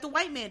that the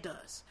white man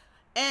does.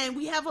 And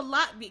we have a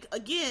lot,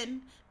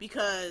 again,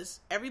 because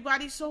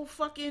everybody's so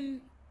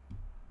fucking,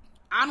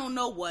 I don't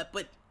know what,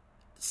 but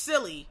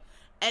silly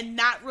and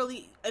not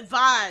really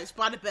advised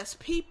by the best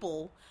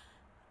people,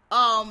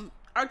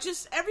 are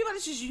just,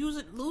 everybody's just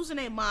losing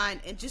their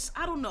mind, and just,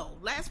 I don't know,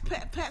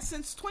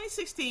 since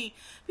 2016,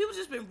 people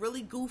just been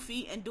really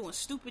goofy and doing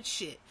stupid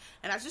shit,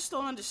 and I just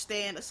don't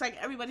understand. It's like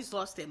everybody's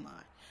lost their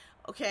mind,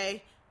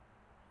 okay?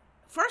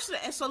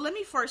 So let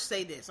me first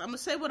say this. I'm going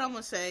to say what I'm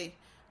going to say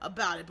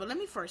about it, but let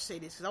me first say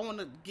this, because I want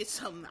to get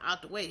something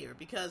out the way here,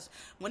 because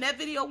when that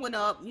video went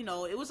up, you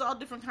know, it was all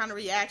different kind of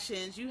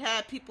reactions. You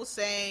had people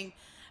saying,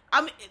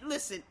 I mean,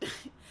 listen,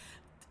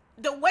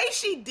 the way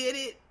she did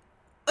it,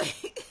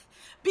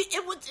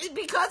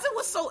 because it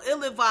was so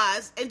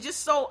ill-advised, and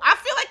just so, I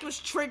feel like it was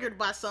triggered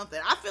by something.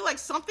 I feel like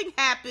something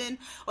happened,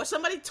 or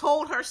somebody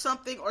told her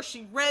something, or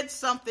she read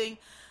something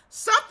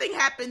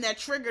happened that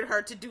triggered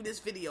her to do this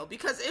video,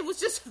 because it was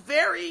just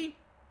very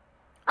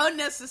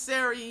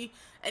unnecessary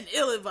and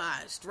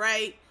ill-advised,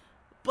 right?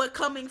 But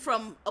coming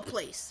from a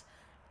place.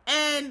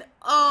 And,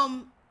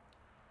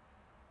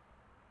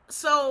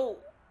 so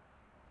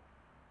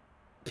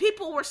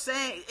people were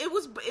saying, it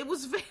was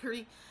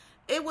very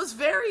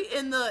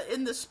in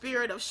the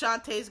spirit of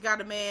Shantae's Got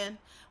a Man.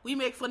 We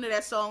make fun of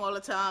that song all the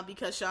time,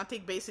 because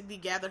Shantae basically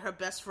gathered her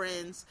best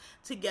friends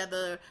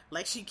together,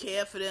 like she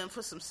cared for them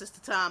for some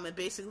sister time, and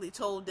basically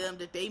told them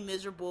that they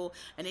miserable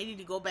and they need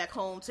to go back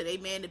home to their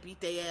man to beat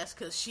their ass,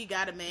 because she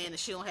got a man and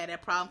she don't have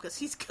that problem because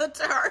he's good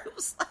to her. It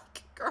was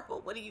like, girl,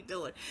 what are you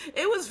doing?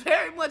 It was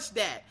very much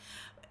that.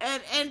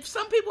 And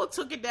some people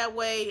took it that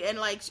way, and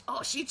like,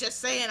 oh, she just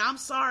saying, I'm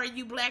sorry,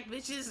 you black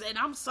bitches, and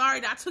I'm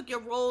sorry that I took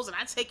your roles and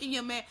I taken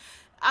your man.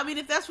 I mean,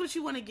 if that's what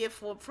you want to get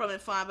from it,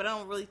 fine, but I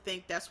don't really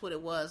think that's what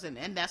it was, and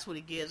that's what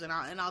it gives, and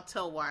I'll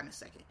tell why in a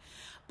second.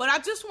 But I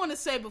just want to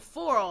say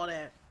before all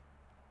that,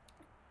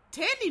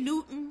 Tandy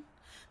Newton,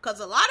 because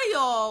a lot of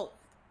y'all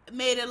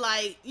made it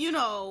like, you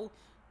know,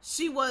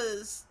 she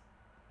was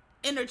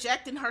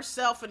interjecting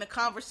herself in the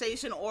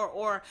conversation,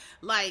 or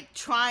like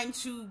trying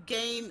to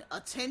gain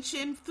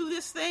attention through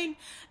this thing,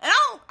 and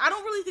I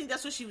don't really think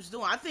that's what she was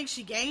doing. I think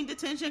she gained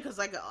attention, because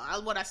like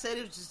what I said,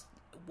 it was just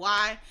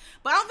why,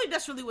 but I don't think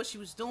that's really what she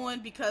was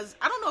doing, because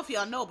I don't know if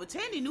y'all know, but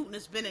Tandy Newton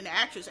has been an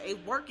actress, a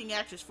working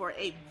actress, for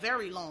a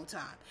very long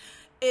time.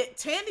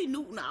 Tandy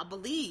Newton, I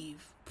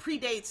believe,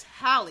 predates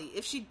Halle.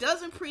 If she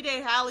doesn't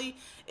predate Halle,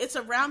 it's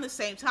around the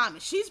same time,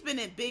 and she's been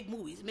in big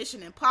movies,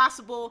 Mission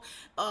Impossible.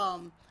 I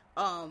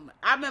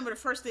remember the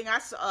first thing I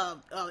saw,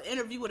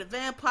 Interview with a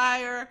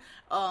Vampire,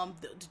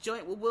 the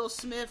joint with Will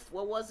Smith.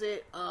 What was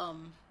it?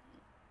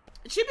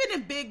 She been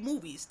in big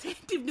movies.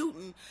 Tandy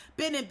Newton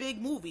been in big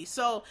movies.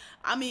 So,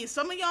 I mean,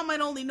 some of y'all might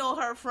only know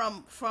her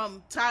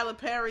from Tyler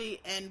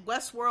Perry and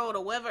Westworld,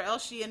 or wherever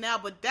else she in now,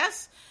 but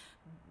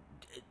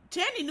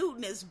Tandy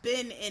Newton has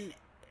been in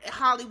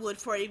Hollywood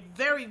for a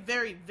very,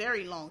 very,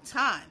 very long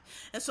time.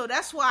 And so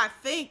that's why I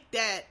think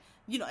that,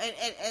 you know,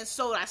 and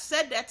so I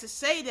said that to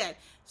say that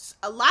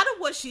a lot of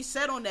what she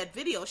said on that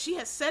video, she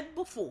has said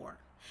before,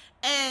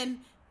 and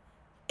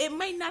it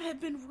may not have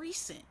been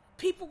recent.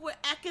 People were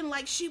acting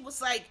like she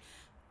was like,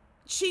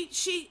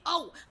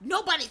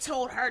 nobody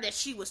told her that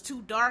she was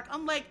too dark.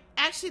 I'm like,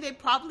 actually, they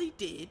probably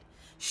did.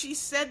 She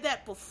said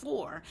that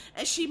before,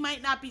 and she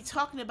might not be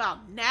talking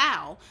about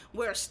now,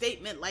 where a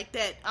statement like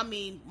that, I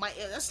mean,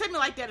 a statement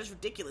like that is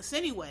ridiculous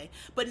anyway,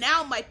 but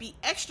now it might be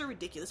extra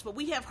ridiculous. But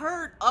we have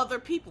heard other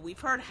people. We've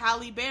heard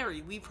Halle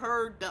Berry. We've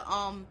heard the,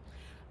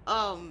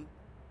 I'm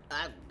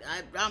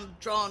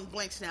drawing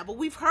blanks now, but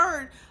we've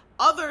heard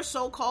other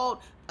so-called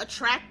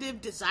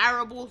attractive,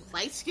 desirable,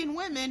 light-skinned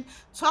women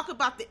talk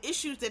about the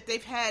issues that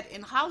they've had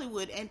in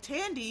Hollywood, and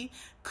Tandy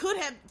could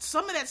have,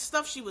 some of that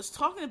stuff she was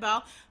talking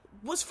about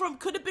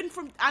could have been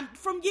from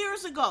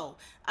years ago.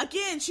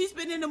 Again, she's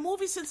been in the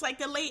movie since like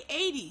the late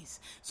 80s.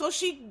 So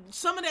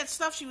some of that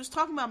stuff she was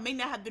talking about may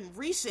not have been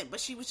recent, but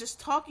she was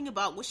just talking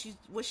about what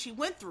she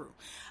went through.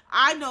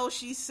 I know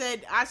she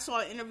said, I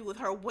saw an interview with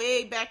her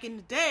way back in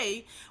the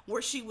day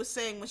where she was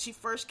saying when she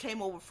first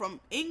came over from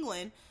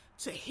England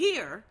to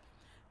here,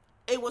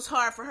 it was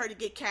hard for her to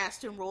get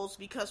cast in roles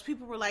because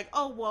people were like,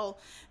 oh, well,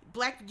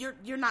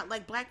 you're not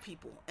like black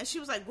people. And she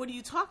was like, what are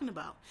you talking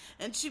about?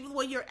 And she was,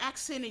 well, your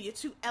accent and you're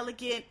too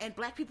elegant, and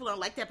black people aren't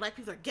like that. Black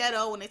people are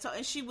ghetto.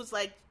 And she was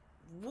like,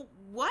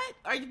 what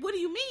do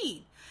you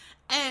mean?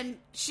 And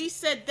she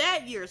said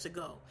that years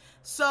ago.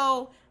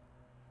 So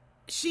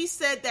she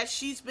said that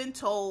she's been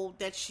told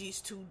that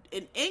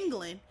in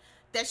England,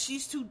 that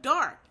she's too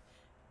dark.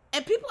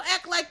 And people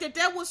act like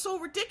that was so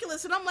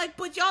ridiculous. And I'm like,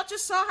 but y'all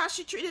just saw how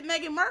she treated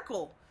Meghan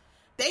Markle.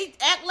 They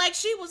act like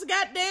she was a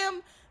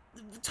goddamn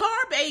tar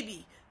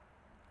baby.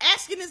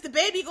 Asking, is the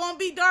baby going to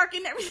be dark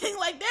and everything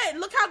like that? And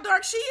look how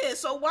dark she is.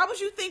 So why would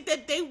you think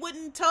that they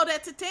wouldn't tell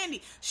that to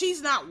Tandy?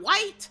 She's not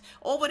white.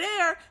 Over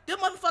there, them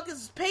motherfuckers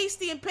is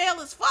pasty and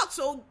pale as fuck.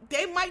 So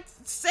they might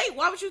say,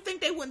 why would you think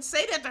they wouldn't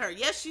say that to her?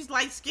 Yes, she's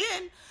light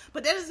skinned,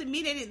 but that doesn't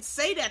mean they didn't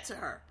say that to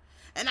her.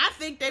 And I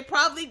think they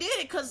probably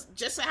did, because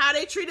just how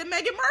they treated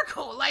Meghan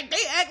Markle. Like,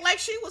 they act like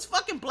she was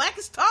fucking black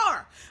as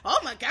tar. Oh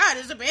my God,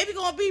 is the baby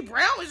gonna be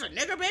brown? Is a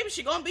nigger baby?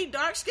 She gonna be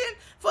dark skinned?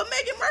 For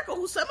Meghan Markle,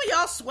 who some of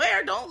y'all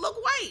swear don't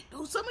look white.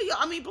 Who some of y'all,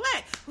 I mean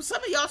black. Who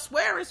some of y'all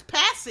swear is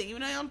passing. You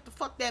know what the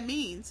fuck that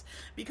means.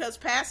 Because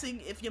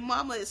passing, if your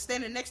mama is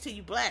standing next to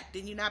you black,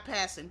 then you're not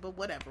passing. But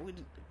whatever.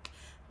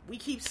 We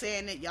keep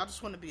saying it. Y'all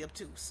just want to be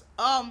obtuse.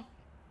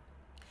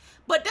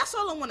 But that's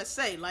all I want to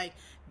say. Like,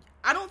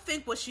 I don't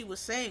think what she was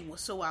saying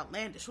was so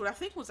outlandish. What I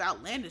think was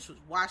outlandish was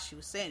why she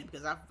was saying it.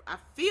 Because I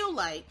feel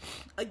like,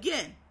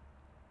 again,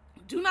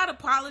 do not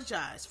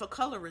apologize for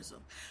colorism.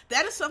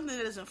 That is something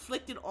that is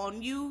inflicted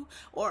on you,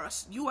 or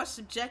you are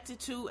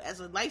subjected to as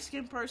a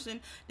light-skinned person,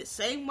 the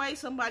same way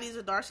somebody is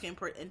a dark-skinned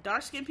person. And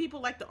dark-skinned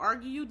people like to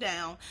argue you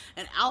down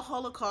and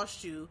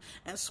out-Holocaust you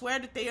and swear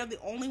that they are the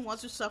only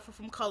ones who suffer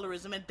from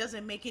colorism. It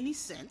doesn't make any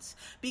sense,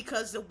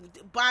 because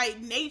by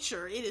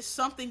nature, it is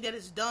something that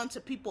is done to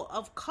people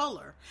of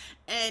color.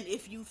 And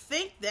if you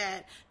think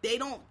that they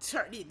don't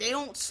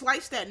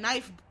slice that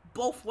knife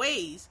both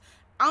ways,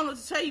 I don't know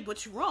what to tell you,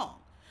 but you're wrong.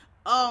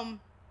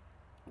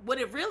 What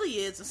it really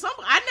is, and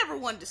I never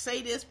wanted to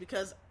say this,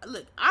 because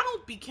look, I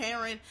don't be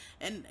caring,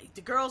 and the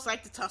girls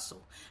like to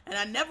tussle, and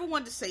I never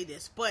wanted to say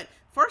this, but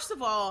first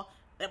of all,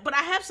 but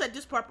I have said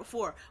this part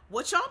before,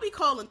 what y'all be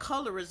calling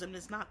colorism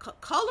is not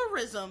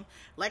colorism.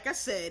 Like I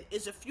said,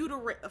 is a fruit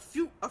of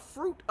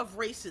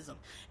racism.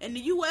 In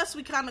the U.S.,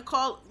 we kind of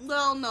call,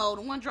 well, no,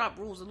 the one-drop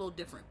rule is a little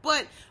different,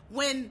 but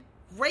when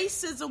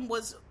racism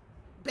was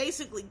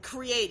basically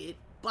created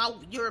by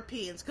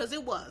Europeans, because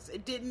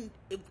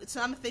it's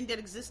not a thing that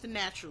existed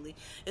naturally.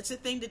 It's a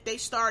thing that they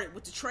started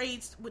with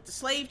the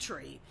slave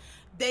trade.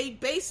 They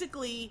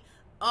basically,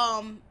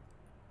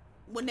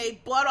 when they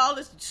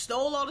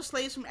stole all the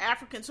slaves from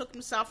Africa and took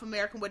them to South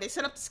America, where they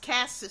set up this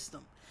caste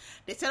system.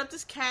 They set up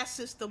this caste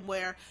system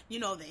where, the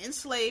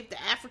enslaved,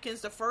 the Africans,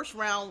 the first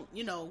round,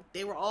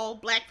 they were all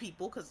black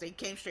people because they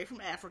came straight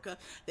from Africa.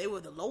 They were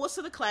the lowest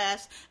of the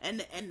class, and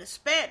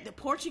the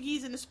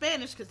Portuguese and the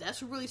Spanish, because that's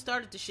who really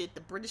started the shit.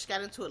 The British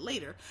got into it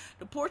later.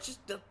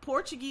 The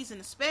Portuguese and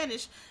the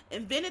Spanish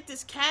invented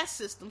this caste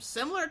system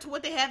similar to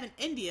what they have in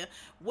India,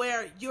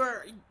 where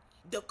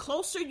the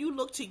closer you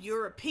look to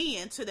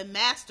European, to the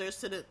masters,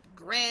 to the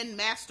grand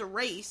master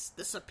race,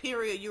 the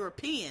superior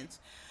Europeans,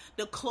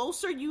 the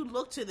closer you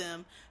look to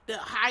them, the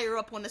higher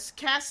up on the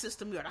caste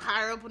system you are, the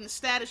higher up on the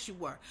status you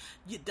were,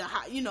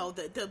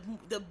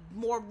 the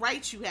more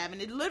rights you have.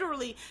 And it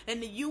literally, in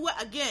the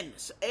U.S., again,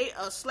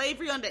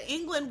 slavery under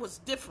England was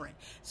different.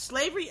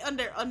 Slavery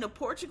under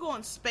Portugal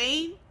and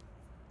Spain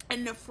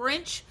and the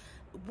French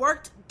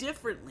worked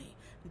differently.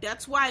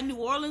 That's why in New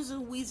Orleans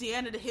and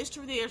Louisiana, the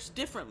history there is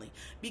differently,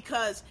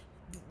 because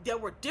there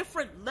were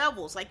different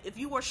levels. Like, if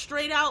you were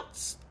straight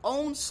out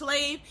owned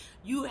slave,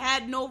 you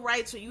had no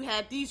rights, or you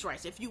had these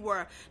rights. If you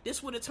were,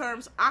 this where the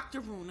terms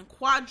octoroon and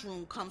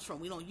quadroon comes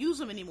from. We don't use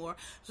them anymore,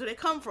 so they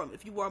come from.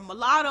 If you were a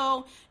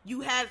mulatto,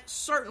 you had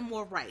certain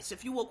more rights.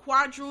 If you were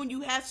quadroon,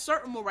 you had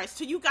certain more rights.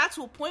 Till you got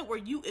to a point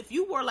where if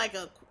you were like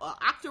a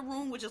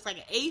octoroon, which is like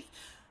an eighth,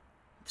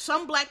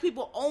 some black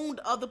people owned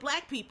other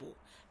black people.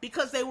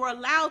 Because they were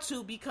allowed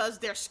to, because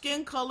their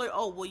skin color,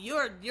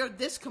 you're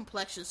this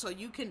complexion, so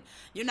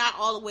you're not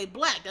all the way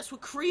black. That's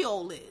what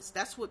Creole is.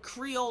 That's what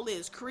Creole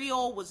is.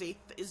 Creole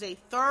is a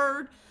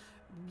third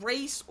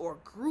race or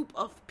group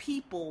of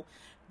people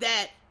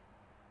that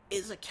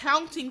is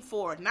accounting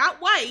for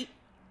not white,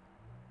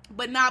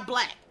 but not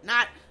black,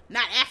 not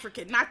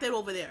African, not that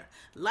over there.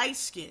 Light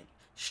skin,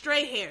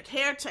 straight haired,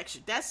 hair texture.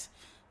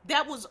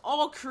 That was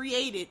all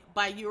created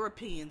by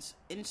Europeans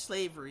in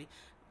slavery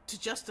to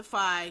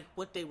justify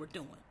what they were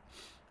doing,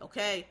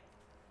 okay?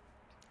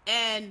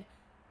 And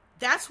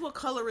that's what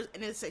color is,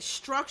 and it's a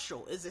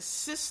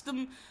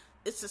systematic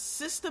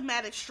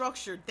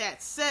structure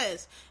that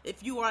says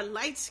if you are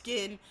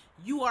light-skinned,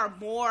 you are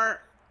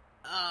more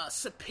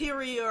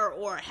superior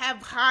or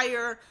have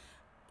higher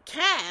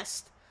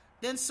caste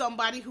than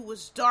somebody who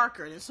is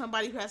darker, than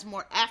somebody who has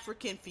more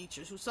African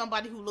features,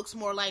 somebody who looks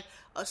more like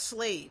a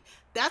slave.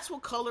 That's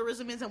what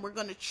colorism is, and we're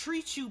going to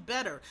treat you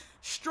better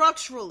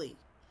structurally.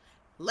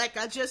 Like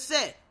I just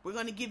said, we're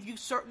going to give you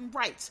certain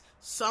rights.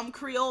 Some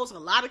Creoles, a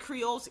lot of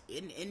Creoles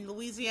in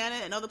Louisiana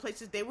and other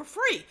places, they were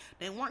free.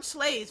 They weren't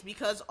slaves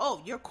because,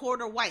 you're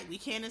quarter white. We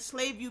can't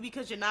enslave you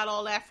because you're not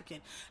all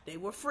African. They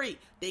were free.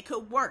 They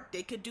could work.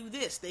 They could do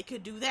this. They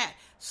could do that.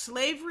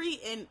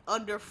 Slavery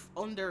under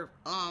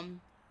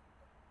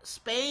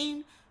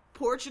Spain,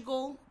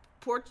 Portugal,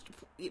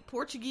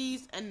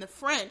 Portuguese, and the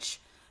French,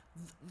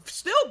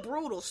 still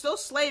brutal, still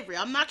slavery.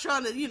 I'm not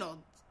trying to,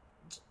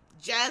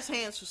 jazz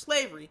hands for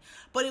slavery,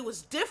 but it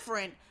was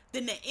different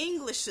than the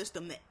English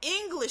system. The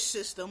English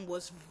system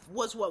was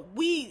what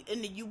we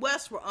in the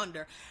U.S. were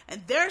under,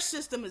 and their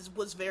system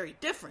was very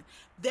different.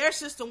 Their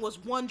system was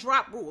one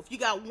drop rule. If you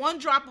got one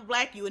drop of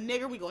black, you a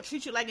nigger. We gonna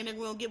treat you like a nigger.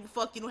 We don't give a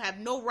fuck. You don't have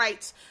no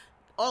rights.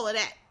 All of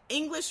that.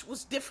 English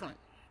was different,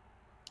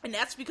 and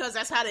that's because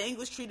that's how the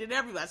English treated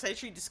everybody. That's how they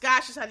treat the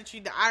Scotch. That's how they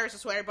treat the Irish.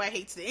 That's why everybody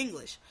hates the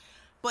English.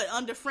 But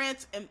under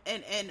France and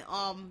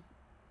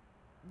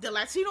the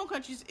Latino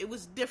countries, it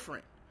was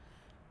different.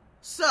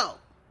 So,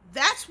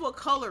 that's what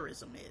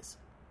colorism is.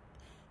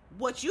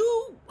 What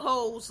you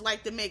hoes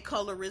like to make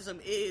colorism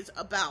is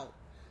about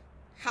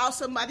how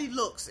somebody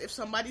looks. If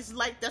somebody's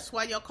like, that's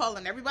why y'all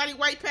calling everybody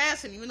white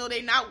passing, even though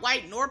they not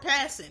white nor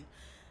passing.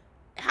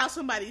 How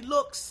somebody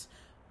looks,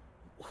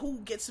 who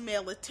gets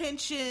male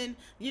attention,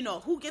 you know,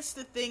 who gets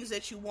the things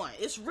that you want.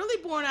 It's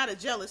really born out of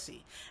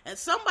jealousy. And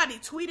somebody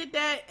tweeted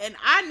that, and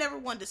I never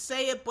wanted to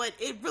say it, but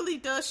it really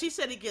does. She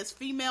said it gets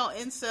female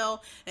incel,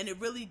 and it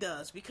really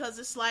does. Because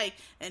it's like,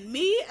 and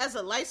me as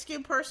a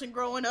light-skinned person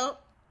growing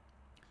up,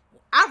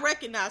 I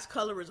recognize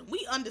colorism.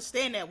 We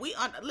understand that.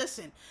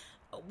 Listen,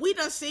 we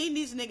done seen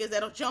these niggas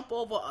that'll jump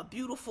over a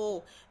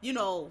beautiful, you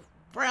know,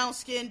 brown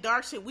skin,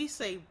 dark skin. We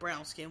say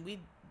brown skin. We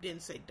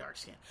didn't say dark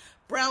skin.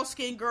 Brown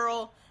skin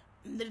girl,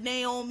 the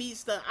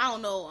Naomi's, the, I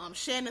don't know,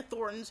 Shannon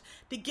Thornton's,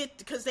 to get,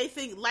 because they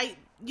think light,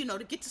 you know,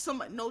 to get to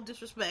somebody, no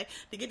disrespect,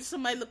 to get to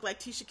somebody look like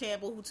Tisha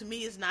Campbell, who to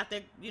me is not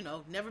that, you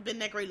know, never been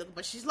that great looking,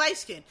 but she's light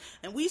skinned.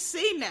 And we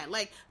seen that,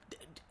 like,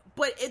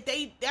 but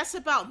that's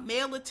about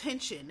male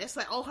attention. That's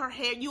like, oh, her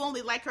hair, you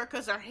only like her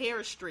because her hair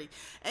is straight.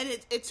 And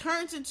it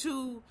turns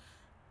into,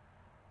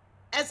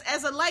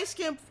 as a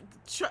light-skinned,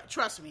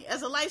 trust me,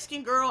 as a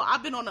light-skinned girl,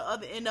 I've been on the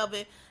other end of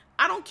it.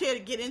 I don't care to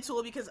get into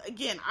it because,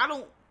 again, I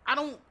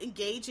don't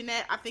engage in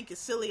that. I think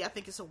it's silly. I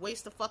think it's a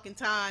waste of fucking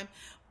time.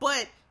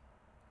 But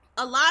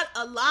a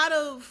lot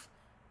of,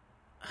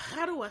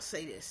 how do I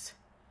say this?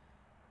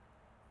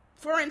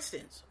 For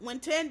instance, when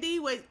Tandy,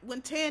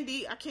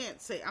 I can't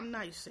say, I'm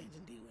not used to saying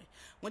Tandy.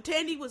 When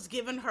Tandy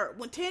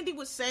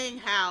was saying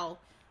how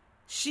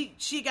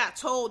she got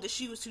told that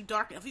she was too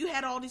dark enough, you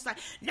had all these like,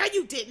 no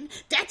you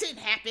didn't, that didn't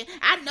happen,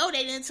 I know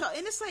they didn't tell,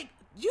 and it's like,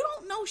 you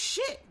don't know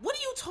shit. What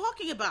are you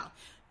talking about?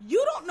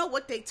 You don't know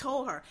what they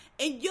told her.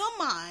 In your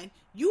mind,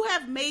 you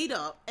have made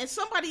up, and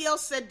somebody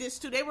else said this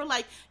too, they were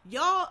like,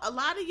 y'all, a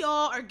lot of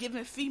y'all are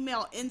giving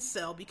female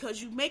incel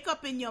because you make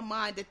up in your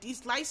mind that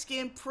these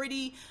light-skinned,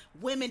 pretty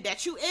women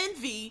that you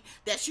envy,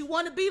 that you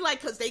want to be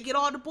like because they get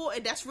all the boys,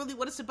 and that's really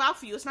what it's about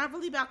for you. It's not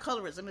really about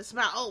colorism. It's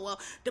about, oh,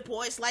 well, the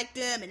boys like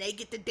them, and they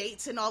get the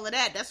dates and all of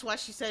that. That's why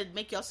she said,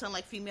 make y'all sound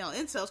like female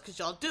incels, because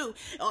y'all do.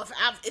 Or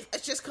if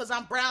it's just because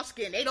I'm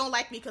brown-skinned, they don't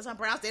like me because I'm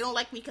brown, they don't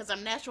like me because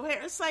I'm natural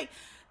hair. It's like,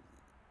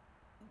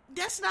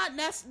 that's not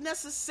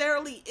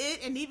necessarily it,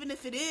 and even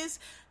if it is,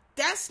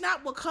 that's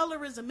not what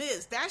colorism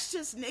is. That's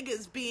just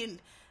niggas being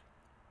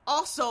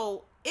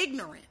also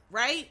ignorant,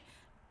 right?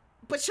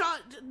 But y'all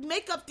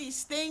make up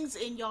these things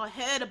in your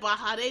head about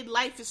how their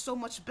life is so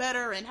much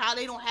better and how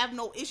they don't have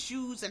no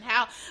issues and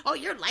how, oh,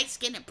 you're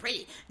light-skinned and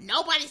pretty,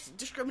 nobody's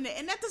discriminating,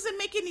 and that doesn't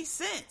make any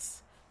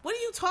sense. What are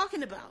you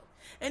talking about?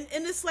 And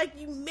it's like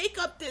you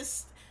make up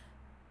this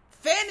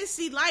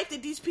fantasy life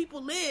that these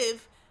people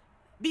live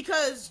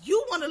because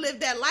you want to live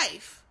that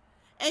life,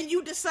 and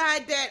you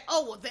decide that,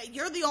 oh, well, that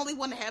you're the only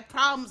one to have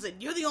problems, and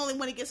you're the only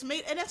one that gets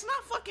made, and that's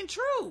not fucking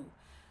true.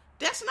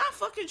 That's not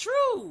fucking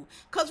true,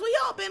 because we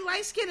all been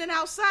light-skinned and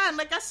outside, and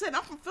like I said,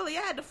 I'm from Philly, I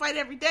had to fight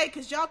every day,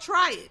 because y'all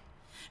try it,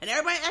 and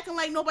everybody acting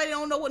like nobody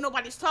don't know what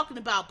nobody's talking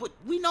about, but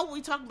we know what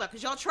we're talking about,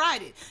 because y'all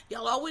tried it.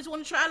 Y'all always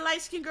want to try a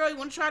light-skinned girl, you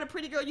want to try the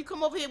pretty girl, you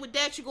come over here with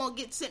that, you're going to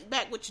get sent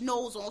back with your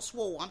nose on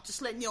swole. I'm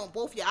just letting you know,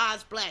 both your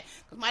eyes black,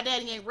 because my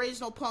daddy ain't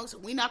raised no punks,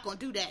 and we not going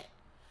to do that.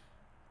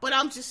 But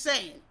I'm just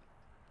saying,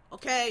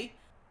 okay?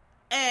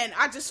 And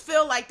I just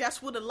feel like that's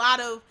what a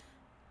lot of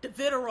the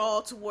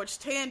vitriol towards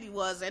Tandy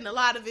was, and a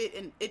lot of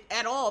it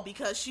at all,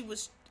 because she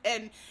was,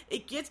 and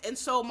it gets, and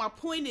so my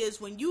point is,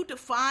 when you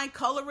define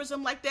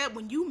colorism like that,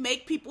 when you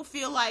make people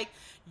feel like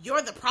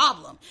you're the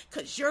problem,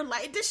 because you're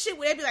like, this shit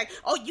where they be like,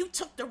 oh, you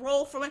took the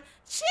role from it.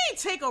 She ain't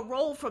take a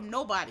role from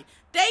nobody.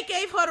 They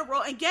gave her the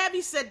role, and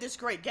Gabby said this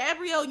great.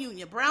 Gabrielle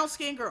Union,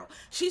 brown-skinned girl,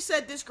 she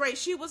said this great.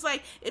 She was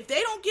like, if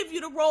they don't give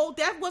you the role,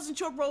 that wasn't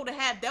your role to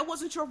have. That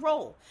wasn't your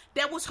role.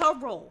 That was her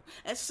role.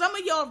 And some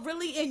of y'all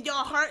really, in your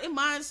heart and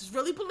minds,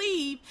 really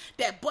believe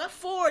that but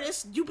for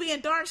this, you being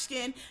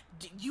dark-skinned,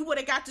 you would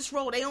have got this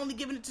role. They only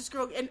giving it to this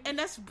girl, and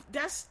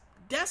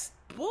that's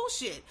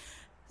bullshit.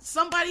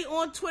 Somebody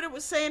on Twitter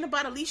was saying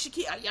about Alicia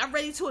Keys, are y'all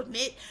ready to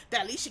admit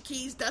that Alicia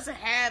Keys doesn't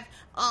have,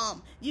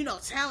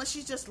 talent?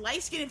 She's just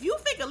light-skinned. If you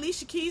think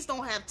Alicia Keys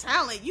don't have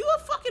talent, you are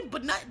fucking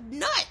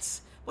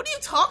nuts. What are you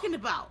talking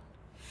about?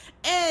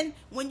 And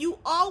when you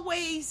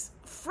always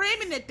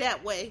framing it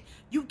that way,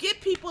 you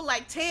get people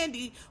like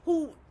Tandy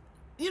who,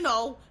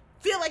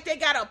 feel like they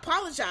gotta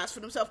apologize for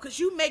themselves because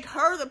you make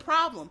her the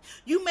problem.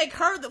 You make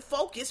her the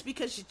focus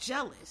because you're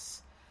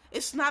jealous.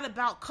 It's not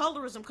about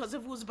colorism, because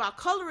if it was about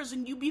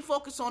colorism, you'd be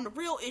focused on the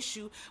real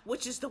issue,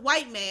 which is the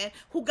white man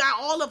who got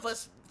all of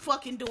us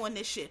fucking doing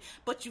this shit.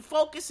 But you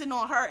focusing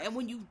on her, and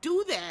when you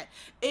do that,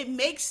 it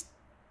makes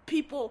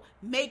people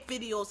make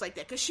videos like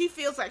that, because she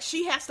feels like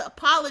she has to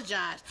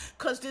apologize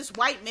because this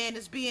white man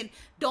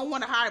don't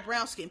want to hire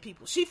brown skinned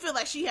people. She feels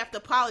like she have to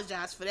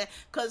apologize for that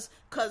because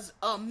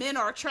men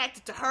are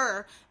attracted to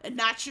her and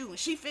not you. And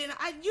she feel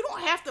you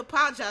don't have to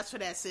apologize for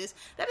that, sis.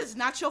 That is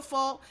not your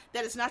fault.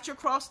 That is not your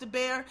cross to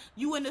bear.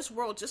 You in this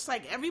world just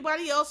like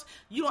everybody else.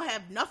 You don't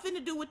have nothing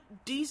to do with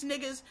these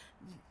niggas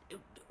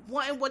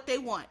wanting what they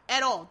want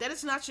at all. That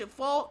is not your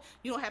fault.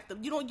 You don't have to.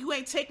 You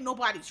ain't taking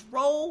nobody's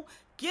role.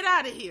 Get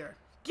out of here.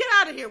 Get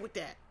out of here with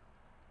that.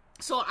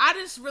 So I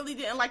just really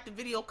didn't like the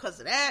video because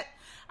of that.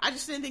 I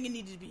just didn't think it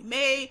needed to be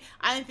made.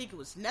 I didn't think it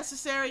was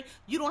necessary.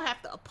 You don't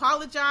have to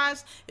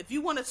apologize. If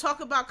you want to talk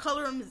about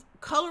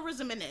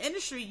colorism in the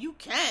industry, you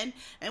can,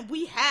 and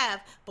we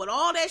have. But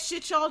all that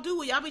shit y'all do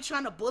where y'all be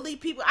trying to bully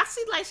people. I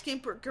see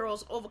light-skinned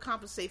girls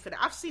overcompensate for that.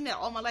 I've seen that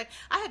all my life.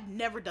 I have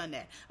never done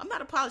that. I'm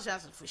not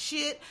apologizing for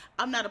shit.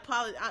 I'm not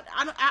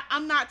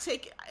I'm not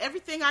taking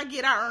everything I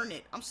get. I earn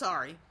it. I'm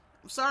sorry.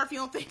 I'm sorry if you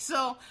don't think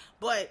so,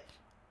 but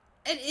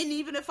and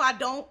even if I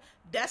don't,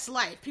 that's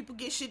life. People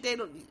get shit they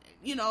don't,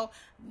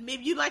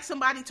 maybe you like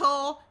somebody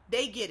tall,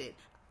 they get it.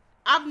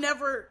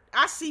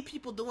 I see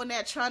people doing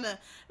that, same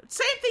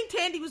thing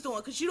Tandy was doing,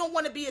 because you don't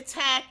want to be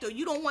attacked, or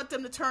you don't want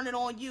them to turn it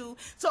on you.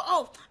 So,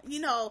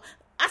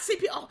 I see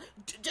people,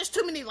 just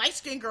too many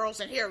light-skinned girls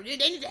in here. They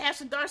need to have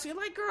some dark skin.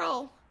 Like,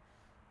 girl,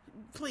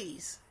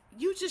 please.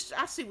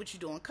 I see what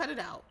you're doing. Cut it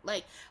out.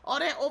 Like, all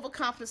that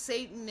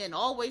overcompensating and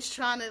always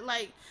trying to,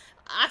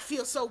 I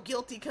feel so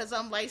guilty because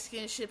I'm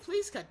light-skinned shit.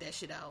 Please cut that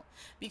shit out.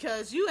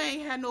 Because you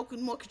ain't had no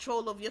more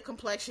control over your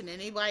complexion than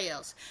anybody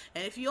else.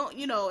 And if you don't,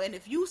 and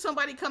if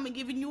somebody come and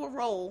giving you a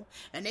role,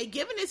 and they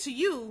giving it to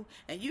you,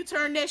 and you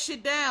turn that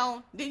shit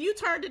down, then you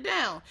turned it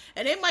down.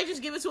 And they might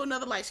just give it to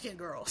another light-skinned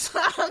girl. So,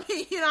 I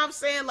mean, you know what I'm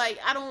saying? Like,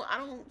 I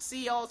don't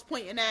see y'all's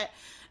point in that.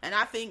 And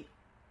I think,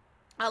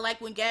 I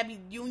like when Gabby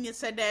Union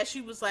said that.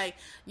 She was like,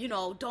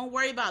 don't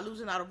worry about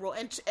losing out a role.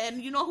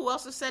 And you know who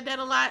else has said that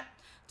a lot?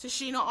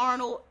 Tashina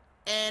Arnold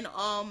and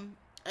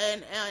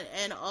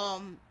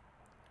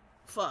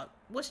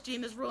what's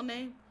Gina's real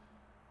name?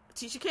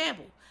 Tisha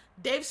Campbell.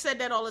 They've said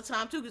that all the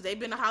time too, because they've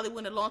been to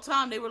Hollywood a long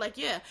time. They were like,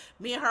 yeah,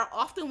 me and her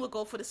often would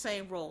go for the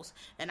same roles,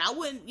 and I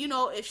wouldn't,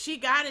 if she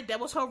got it, that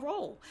was her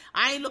role.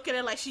 I ain't look at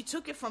it like she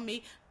took it from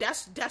me.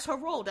 That's her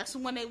role. That's the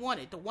one they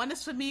wanted. The one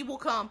that's for me will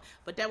come,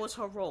 but that was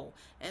her role.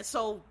 And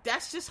so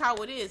that's just how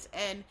it is.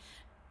 And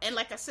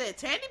like I said,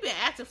 Tandy been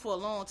acting for a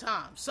long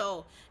time,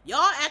 so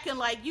y'all acting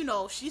like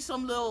she's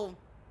some little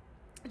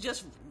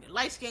just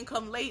light skin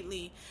come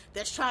lately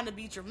that's trying to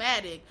be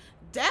dramatic.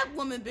 That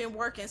woman been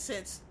working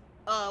since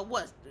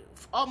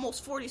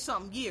almost 40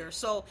 something years.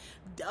 So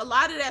a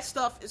lot of that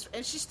stuff is,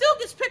 and she still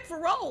gets picked for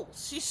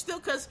roles.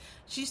 Because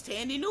she's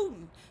Tandy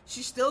Newton,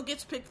 she still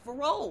gets picked for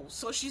roles.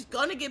 So she's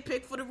gonna get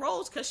picked for the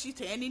roles because she's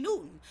Tandy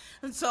Newton.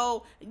 And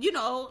so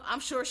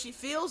I'm sure she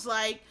feels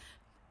like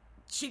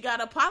she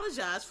gotta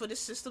apologize for the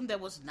system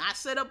that was not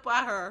set up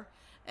by her.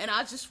 And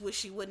I just wish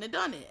she wouldn't have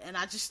done it. And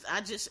I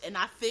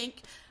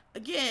think,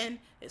 again,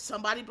 if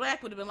somebody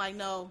black would have been like,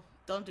 no,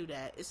 don't do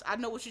that. I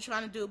know what you're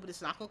trying to do, but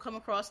it's not going to come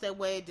across that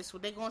way. This is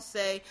what they're going to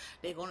say.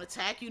 They're going to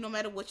attack you no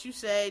matter what you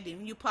say.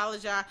 Then you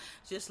apologize.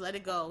 Just let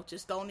it go.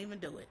 Just don't even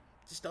do it.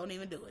 Just don't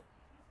even do it.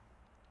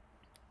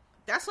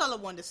 That's all I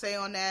wanted to say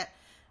on that.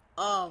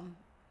 And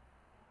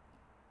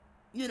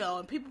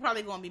people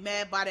probably going to be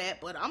mad by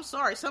that, but I'm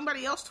sorry.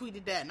 Somebody else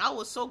tweeted that, and I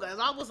was so good.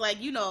 I was like,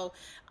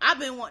 I've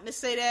been wanting to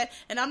say that,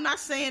 and I'm not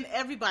saying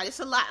everybody. It's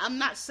a lot. I'm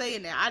not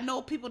saying that. I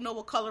know people know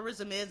what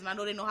colorism is, and I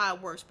know they know how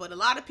it works, but a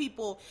lot of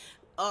people,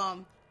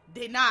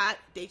 they're not.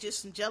 They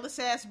just some jealous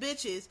ass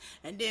bitches,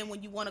 and then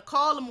when you want to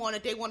call them on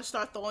it, they want to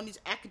start throwing these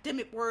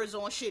academic words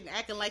on shit and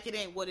acting like it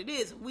ain't what it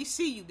is. We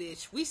see you,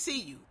 bitch. We see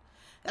you.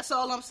 That's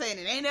all I'm saying.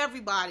 It ain't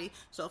everybody,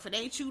 so if it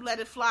ain't you, let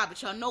it fly, but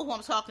y'all know who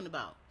I'm talking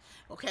about.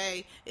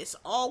 Okay, it's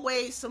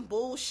always some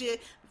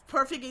bullshit.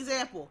 Perfect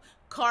example,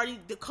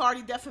 the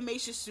Cardi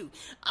defamation suit.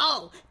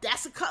 Oh,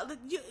 that's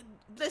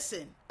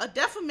listen, a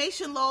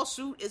defamation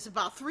lawsuit is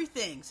about 3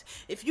 things.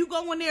 If you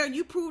go in there and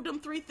you prove them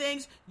 3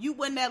 things, you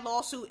win that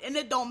lawsuit, and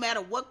it don't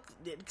matter what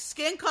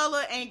skin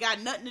color, ain't got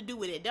nothing to do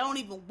with it. They don't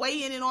even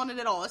weigh in on it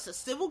at all. It's a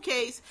civil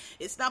case.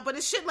 It's not, but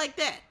it's shit like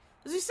that.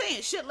 Is he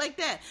saying shit like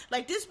that?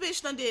 Like, this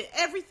bitch done did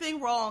everything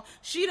wrong.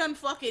 She done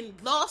fucking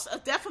lost a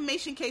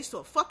defamation case to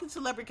a fucking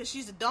celebrity because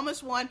she's the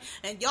dumbest one,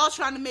 and y'all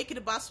trying to make it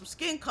about some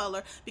skin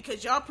color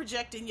because y'all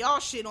projecting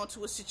y'all shit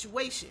onto a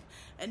situation.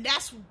 And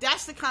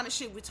that's the kind of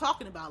shit we're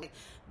talking about. Like,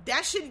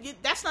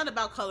 that's not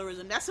about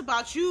colorism. That's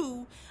about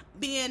you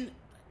being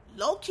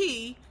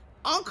low-key,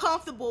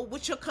 uncomfortable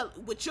with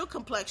your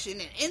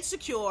complexion and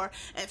insecure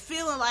and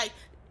feeling like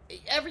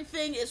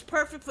everything is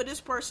perfect for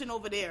this person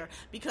over there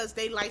because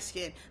they light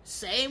skinned.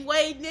 Same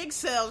way niggas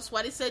sell. That's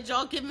why they said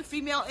y'all giving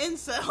female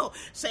incel.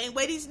 Same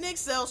way these niggas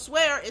sell.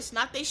 Swear it's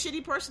not their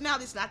shitty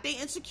personality. It's not their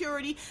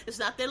insecurity. It's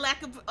not their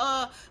lack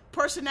of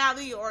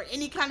personality or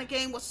any kind of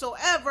game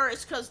whatsoever.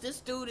 It's because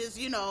this dude is,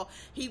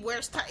 he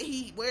wears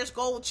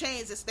gold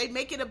chains. They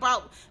make it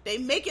about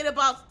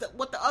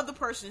what the other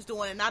person is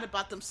doing and not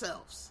about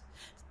themselves.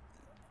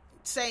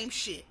 Same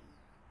shit.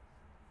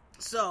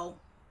 So,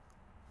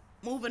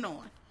 moving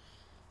on.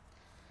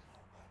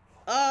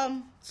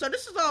 So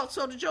this is all,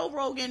 so the Joe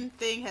Rogan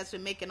thing has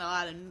been making a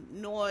lot of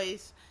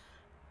noise.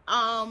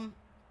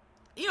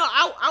 You know,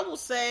 I will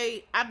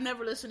say, I've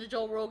never listened to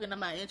Joe Rogan. I'm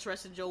not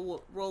interested in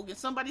Joe Rogan.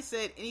 Somebody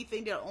said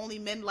anything that only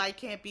men like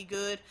can't be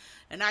good,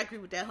 and I agree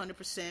with that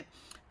 100%.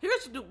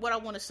 Here's what I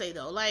want to say,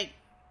 though. Like,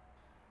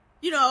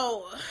 you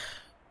know,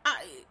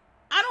 I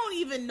don't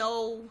even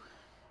know.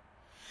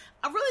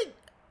 I really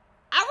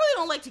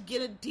don't like to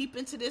get deep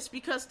into this,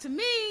 because to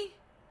me,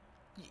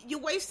 you're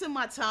wasting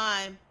my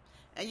time.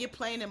 And you're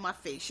playing in my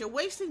face. You're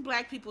wasting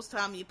black people's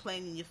time, and you're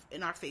playing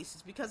in our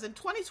faces. Because in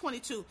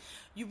 2022,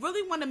 you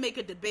really want to make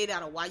a debate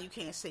out of why you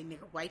can't say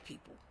nigger, white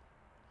people.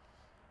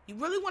 You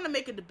really want to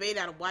make a debate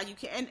out of why you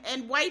can't.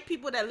 And white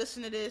people that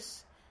listen to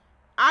this,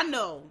 I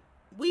know,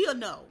 we all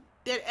know,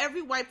 that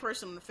every white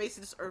person on the face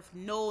of this earth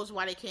knows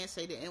why they can't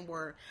say the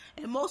N-word.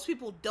 And most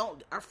people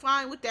are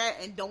fine with that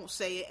and don't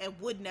say it and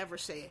would never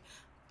say it.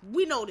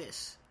 We know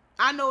this.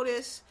 I know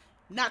this,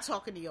 not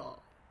talking to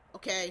y'all.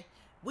 Okay?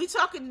 We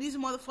talking to these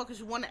motherfuckers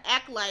who want to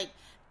act like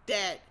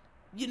that,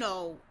 you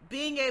know,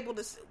 being able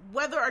to,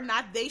 whether or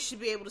not they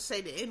should be able to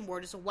say the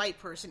N-word as a white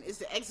person is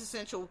the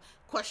existential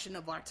question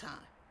of our time.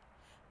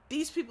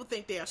 These people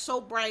think they are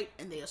so bright,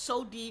 and they are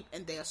so deep,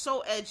 and they are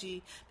so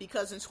edgy,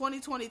 because in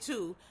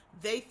 2022,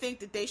 they think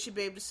that they should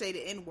be able to say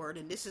the N-word,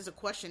 and this is a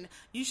question,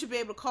 you should be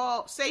able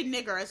to say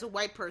nigger as a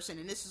white person,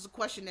 and this is a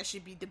question that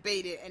should be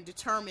debated and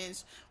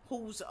determines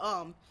who's,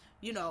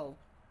 you know,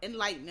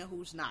 enlightened and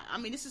who's not. I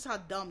mean, this is how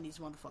dumb these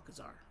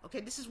motherfuckers are. Okay,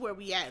 this is where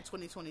we at in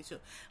 2022.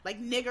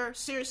 Like, nigger,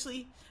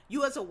 seriously,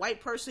 you as a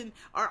white person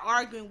are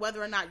arguing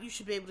whether or not you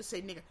should be able to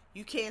say nigger.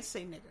 You can't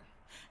say nigger.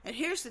 And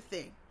here's the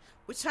thing.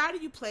 We're tired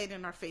of you playing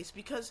in our face,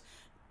 because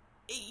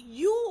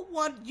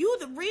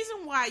the reason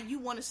why you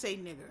want to say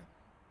nigger,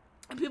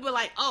 and people are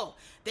like, oh,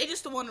 they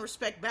just don't want to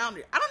respect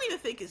boundaries. I don't even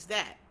think it's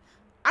that.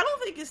 I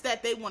don't think it's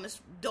that they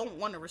don't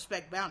want to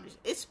respect boundaries.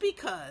 It's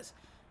because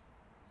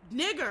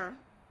nigger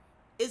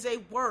is a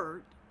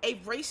word, a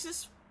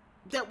racist,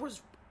 that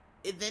was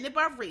invented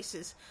by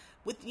racists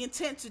with the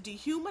intent to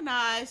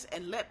dehumanize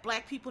and let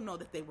black people know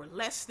that they were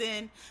less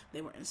than, they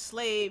were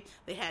enslaved,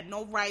 they had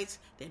no rights,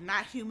 they're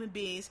not human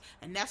beings,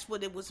 and that's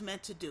what it was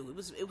meant to do.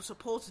 It was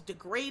supposed to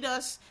degrade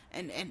us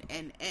and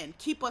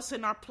keep us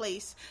in our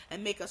place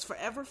and make us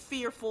forever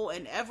fearful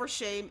and ever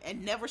shamed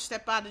and never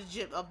step out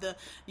of the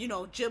you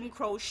know, Jim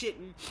Crow shit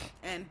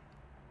and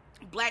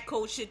black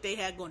code shit they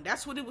had going.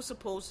 That's what it was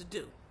supposed to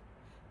do.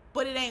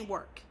 But it ain't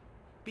work.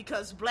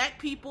 Because black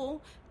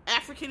people,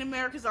 African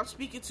Americans I'm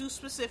speaking to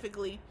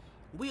specifically,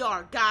 we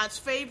are God's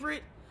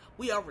favorite.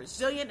 We are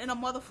resilient in a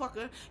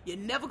motherfucker. You're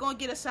never going to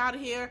get us out of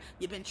here.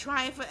 You've been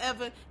trying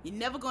forever. You're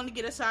never going to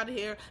get us out of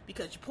here,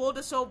 because you pulled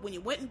us over. When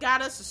you went and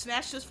got us and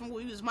snatched us from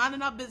where we was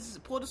minding our business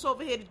and pulled us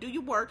over here to do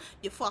your work,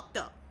 you fucked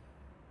up.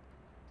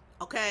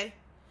 Okay?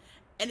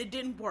 And it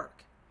didn't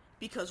work.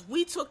 Because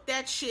we took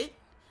that shit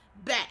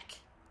back.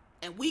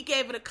 And we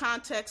gave it a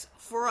context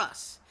for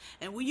us.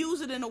 And we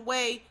use it in a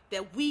way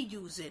that we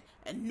use it.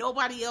 And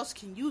nobody else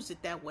can use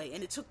it that way.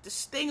 And it took the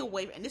sting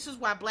away. And this is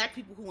why black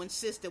people who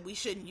insist that we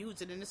shouldn't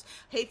use it, and this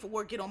hateful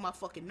word, get on my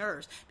fucking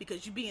nerves.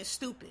 Because you're being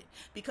stupid.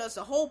 Because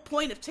the whole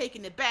point of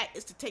taking it back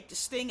is to take the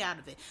sting out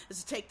of it.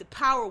 Is to take the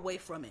power away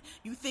from it.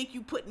 You think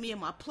you put me in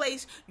my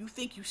place. You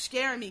think you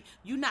scaring me.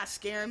 You not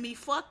scaring me.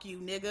 Fuck you,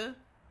 nigga.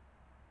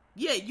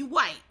 Yeah, you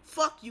white.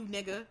 Fuck you,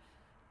 nigga.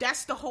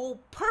 That's the whole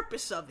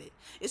purpose of it,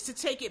 is to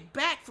take it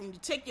back from you.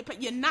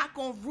 You're not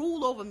going to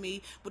rule over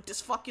me with this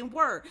fucking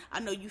word.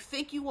 I know you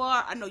think you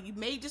are. I know you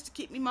made just to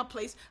keep me in my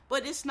place,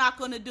 but it's not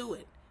going to do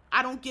it.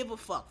 I don't give a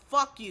fuck.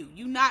 Fuck you.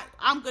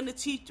 I'm going to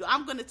teach you.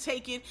 I'm going to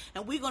take it,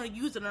 and we're going to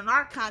use it in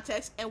our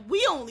context, and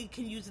we only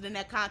can use it in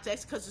that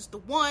context because it's the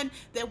one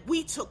that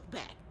we took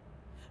back.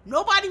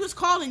 Nobody was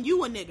calling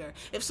you a nigger.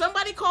 If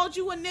somebody called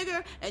you a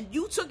nigger and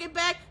you took it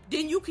back,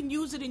 then you can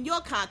use it in your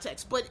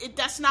context. But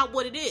that's not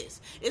what it is.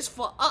 It's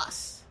for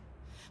us.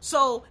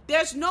 So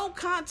there's no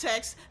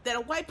context that a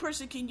white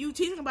person can use.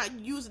 Teaching about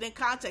use it in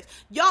context.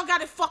 Y'all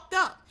got it fucked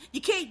up. You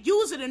can't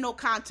use it in no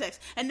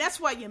context. And that's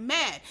why you're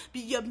mad.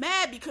 You're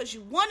mad because you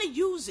want to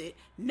use it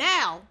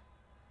now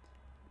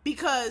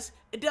because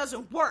it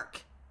doesn't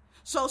work.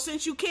 So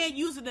since you can't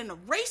use it in a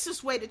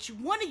racist way that you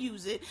want to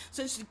use it,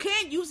 since you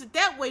can't use it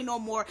that way no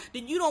more,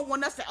 then you don't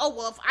want us to, oh,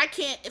 well,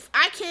 if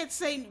I can't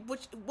say,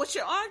 what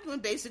your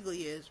argument basically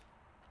is,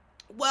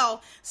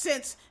 well,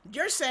 since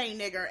you're saying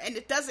nigger and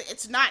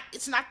it's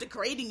not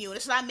degrading you and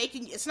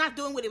it's not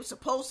doing what it was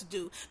supposed to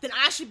do, then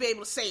I should be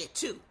able to say it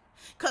too.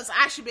 Cause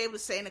I should be able to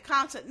say in the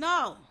context,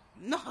 no.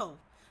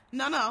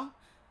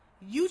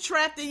 You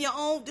trapped in your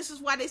own. This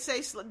is why they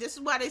say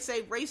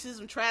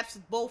racism traps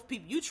both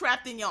people. You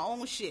trapped in your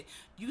own shit.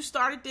 You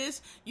started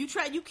this. You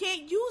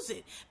can't use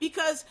it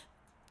because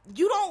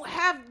You don't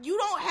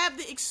have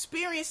the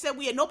experience that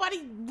we had.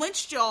 Nobody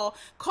lynched y'all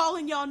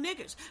calling y'all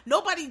niggers.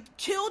 Nobody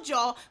killed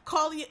y'all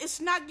calling you. It's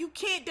not, you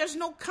can't, there's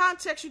no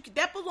context.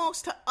 That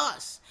belongs to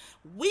us.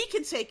 We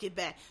can take it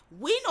back.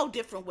 We know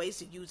different ways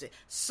to use it.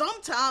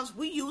 Sometimes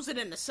we use it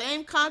in the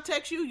same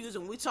context you use it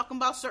when we're talking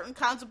about certain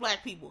kinds of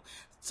black people.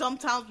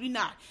 Sometimes we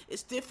not.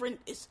 It's different.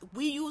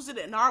 We use it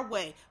in our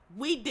way.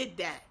 We did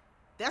that.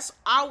 That's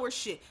our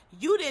shit.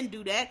 You didn't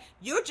do that.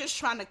 You're just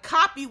trying to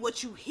copy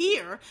what you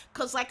hear,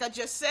 because like I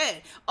just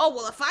said, oh,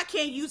 well, if I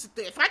can't use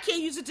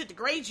it to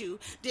degrade you,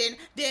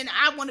 then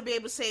I want to be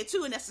able to say it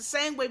too. And that's the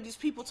same way these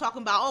people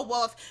talking about, oh,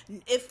 well,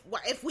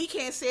 if we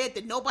can't say it,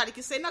 then nobody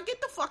can say it. Now get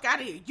the fuck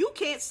out of here. You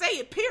can't say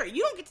it, period.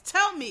 You don't get to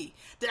tell me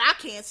that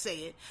I can't say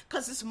it,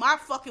 because it's my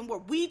fucking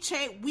word. We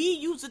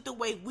use it the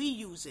way we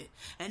use it.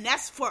 And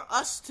that's for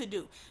us to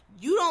do.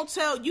 You don't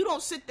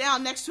sit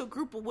down next to a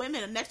group of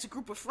women or next to a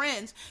group of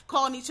friends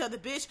calling each other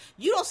bitch.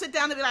 You don't sit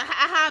down and be like,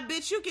 ha,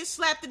 bitch, you get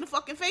slapped in the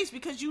fucking face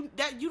because you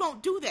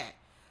don't do that.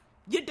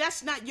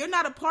 You're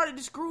not a part of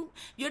this group.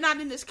 You're not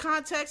in this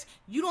context.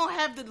 You don't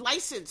have the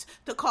license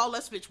to call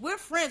us bitch. We're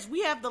friends.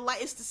 We have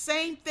it's the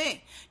same thing.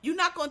 You're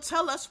not going to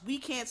tell us we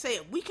can't say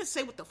it. We can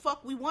say what the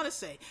fuck we want to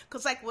say.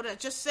 Because like what I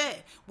just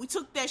said, we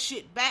took that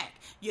shit back.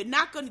 You're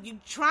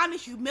trying to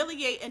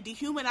humiliate and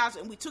dehumanize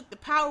it, and we took the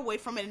power away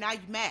from it, and now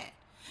you're mad.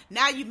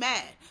 Now you're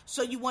mad,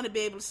 so you want to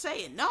be able to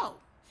say it. No.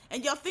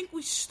 And y'all think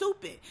we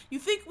stupid. You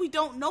think we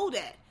don't know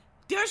that.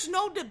 There's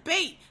no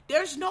debate.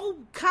 There's no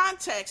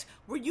context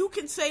where you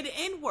can say the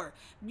N-word.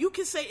 You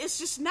can say it's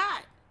just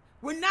not.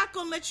 We're not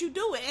going to let you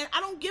do it. And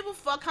I don't give a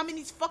fuck how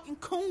many fucking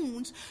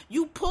coons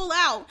you pull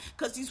out,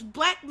 because these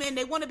black men,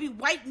 they want to be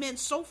white men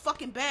so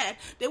fucking bad.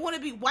 They want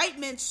to be white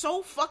men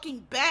so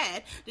fucking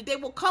bad that they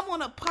will come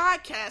on a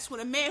podcast with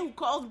a man who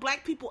calls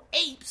black people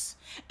apes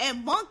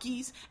and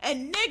monkeys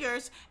and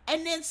niggers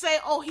and then say,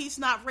 oh, he's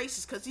not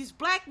racist, because these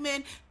black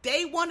men,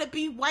 they want to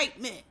be white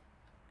men.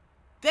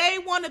 They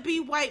want to be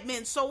white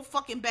men so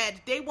fucking bad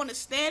that they want to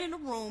stand in a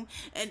room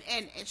and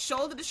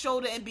shoulder to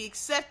shoulder and be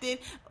accepted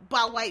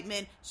by white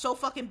men so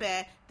fucking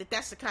bad that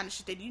that's the kind of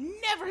shit that you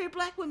never hear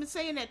black women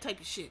saying that type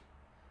of shit.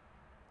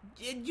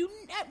 You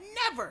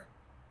never.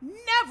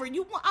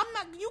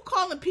 You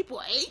calling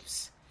people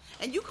apes,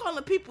 and you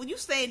calling people, you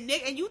saying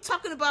nigga, and you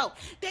talking about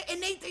that,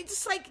 and they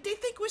just like, they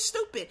think we're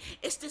stupid.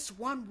 It's this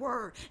one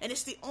word, and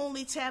it's the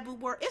only taboo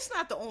word. It's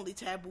not the only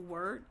taboo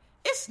word.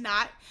 It's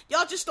not.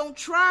 Y'all just don't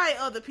try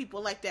other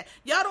people like that.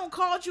 Y'all don't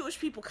call Jewish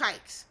people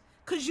kikes,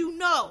 because you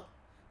know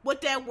what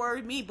that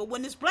word means. But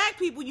when it's black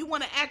people, you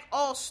want to act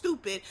all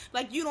stupid,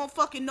 like you don't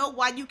fucking know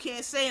why you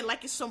can't say it,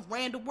 like it's some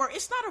random word.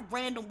 It's not a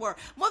random word.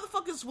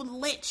 Motherfuckers were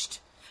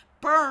lynched,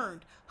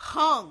 burned,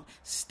 hung,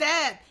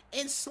 stabbed,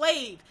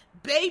 enslaved,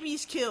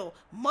 babies killed,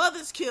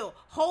 mothers killed,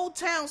 whole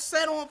town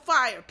set on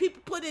fire,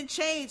 people put in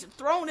chains and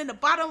thrown in the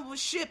bottom of a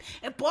ship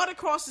and brought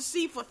across the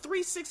sea for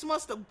 3-6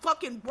 months to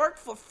fucking work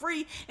for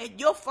free in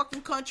your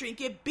fucking country and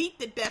get beat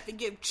to death and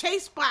get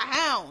chased by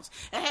hounds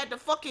and had to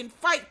fucking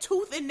fight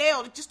tooth and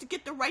nail just to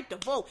get the right to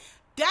vote.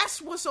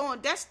 That's what's on.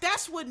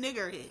 That's what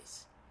nigger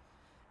is.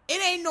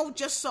 It ain't no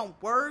just some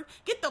word.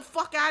 Get the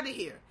fuck out of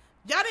here.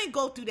 Y'all didn't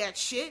go through that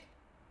shit.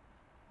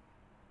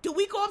 Do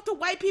we go up to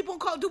white people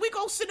and call? Do we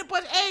go sit up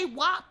and, hey,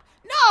 WAP?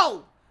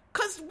 No,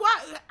 because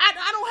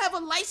I don't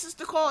have a license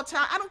to call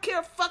Italian. I don't care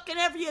if fucking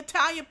every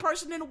Italian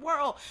person in the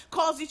world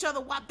calls each other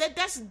WAP.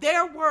 That's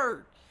their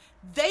word.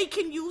 They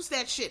can use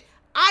that shit.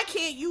 I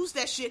can't use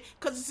that shit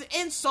because it's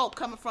an insult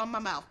coming from my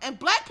mouth. And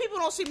black people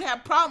don't seem to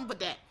have a problem with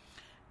that.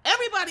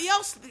 Everybody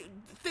else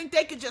think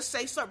they could just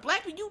say, sir,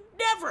 black people, you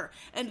never,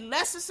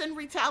 unless it's in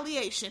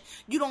retaliation,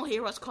 you don't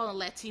hear us calling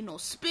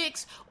Latinos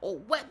spics or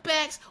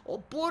wetbacks or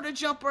border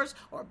jumpers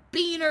or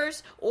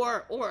beaners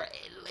or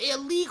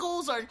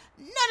illegals or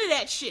none of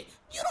that shit.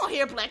 You don't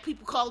hear black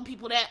people calling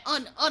people that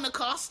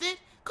unaccosted.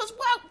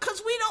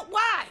 Because we don't,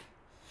 why?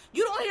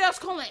 You don't hear us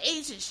calling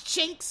Asians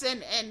chinks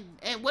and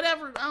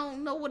whatever, I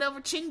don't know, whatever,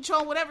 ching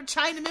chong, whatever,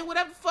 Chinaman,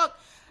 whatever the fuck,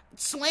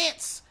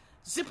 slants,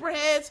 zipper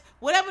heads,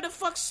 whatever the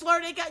fuck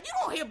slur they got. You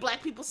don't hear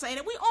black people saying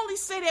it. We only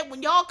say that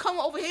when y'all come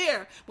over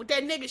here with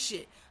that nigga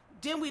shit.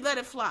 Then we let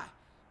it fly.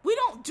 We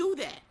don't do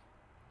that.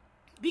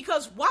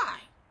 Because why?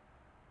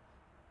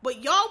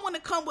 But y'all want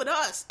to come with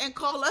us and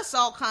call us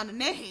all kind of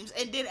names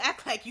and then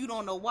act like you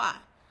don't know why.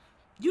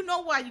 You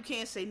know why you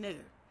can't say nigger.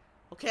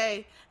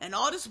 Okay? And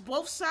all this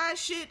both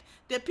sides shit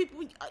that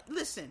people,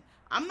 listen,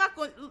 I'm not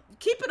going to,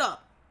 keep it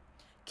up.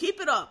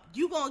 Keep it up.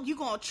 You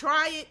gonna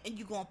try it, and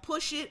you gonna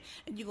push it,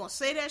 and you gonna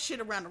say that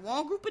shit around the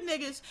wrong group of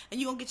niggas, and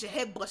you gonna get your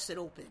head busted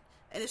open.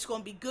 And it's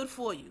gonna be good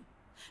for you.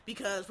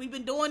 Because we've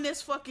been doing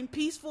this fucking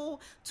peaceful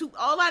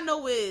all I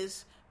know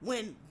is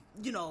when,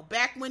 you know,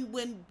 back when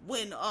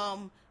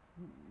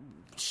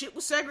shit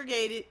was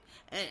segregated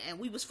and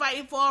we was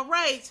fighting for our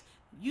rights,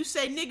 you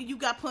say nigga, you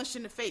got punched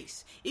in the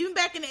face. Even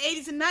back in the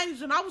 80s and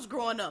 90s when I was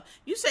growing up,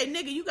 you say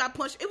nigga, you got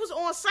punched. It was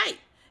on sight.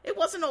 It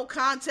wasn't no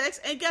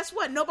context. And guess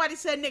what? Nobody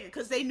said nigga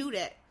because they knew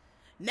that.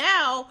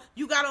 Now,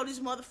 you got all these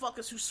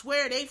motherfuckers who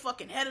swear they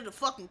fucking head of the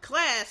fucking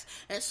class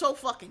and so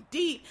fucking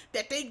deep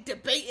that they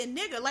debating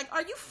nigga. Like,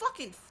 are you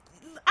fucking...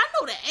 I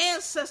know the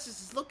ancestors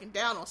is looking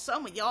down on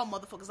some of y'all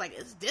motherfuckers like,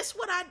 is this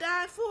what I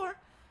died for?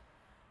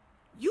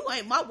 You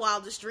ain't my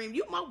wildest dream.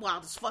 You my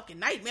wildest fucking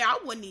nightmare. I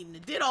wouldn't even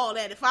have did all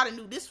that if I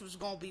knew this was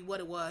gonna be what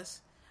it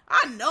was.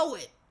 I know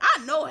it.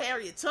 I know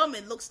Harriet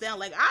Tubman looks down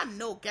like I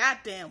know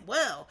goddamn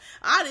well.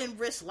 I didn't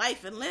risk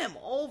life and limb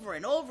over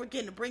and over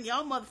again to bring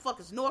y'all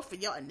motherfuckers north for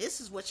y'all, and this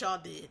is what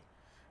y'all did.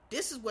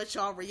 This is what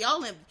y'all were.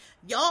 Y'all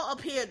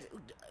up here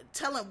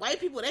telling white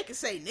people they can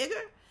say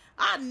nigger.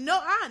 I know.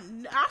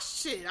 I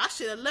should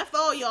have left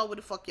all y'all where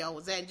the fuck y'all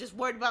was at and just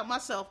worried about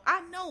myself.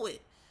 I know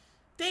it.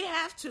 They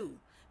have to.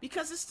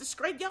 Because it's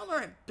disgrace. Y'all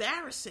are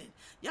embarrassing.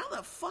 Y'all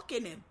are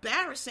fucking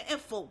embarrassing. And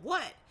for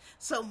what?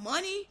 Some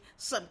money?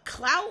 Some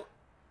clout?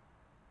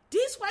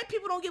 These white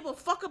people don't give a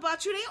fuck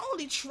about you. They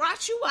only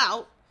trot you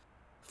out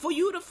for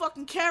you to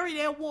fucking carry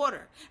their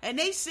water. And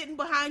they sitting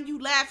behind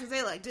you laughing.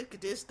 They like, look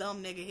at this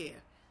dumb nigga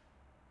here.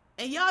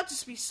 And y'all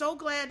just be so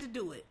glad to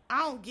do it. I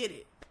don't get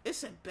it.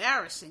 It's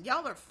embarrassing.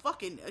 Y'all are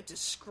fucking a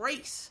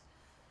disgrace.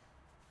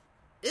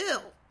 Ew.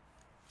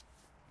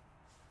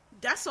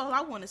 That's all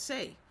I want to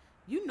say.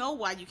 You know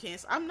why you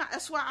can't.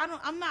 That's why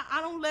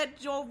I don't let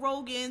Joe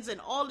Rogans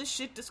and all this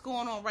shit that's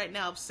going on right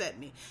now upset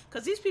me.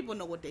 Because these people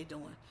know what they're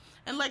doing.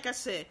 And like I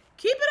said,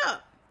 keep it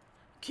up.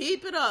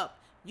 Keep it up.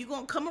 You're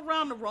going to come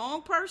around the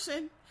wrong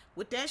person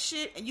with that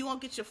shit and you're going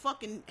to get your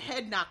fucking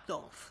head knocked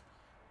off.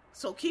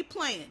 So keep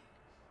playing.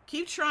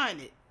 Keep trying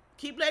it.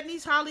 Keep letting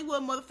these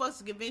Hollywood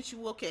motherfuckers convince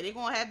you, okay, they're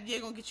going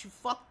to get you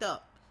fucked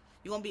up.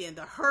 You're going to be in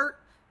the hurt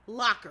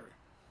locker.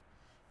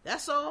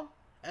 That's all.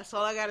 That's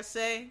all I got to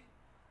say.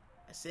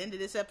 That's the end of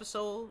this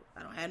episode.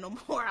 I don't have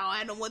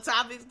no more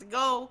topics to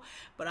go,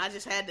 but I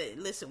just had to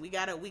listen. We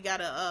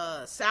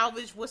gotta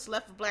salvage what's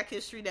left of Black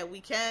history that we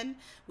can.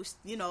 We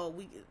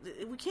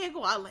can't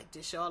go out like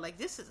this, y'all. Like,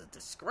 this is a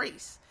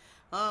disgrace.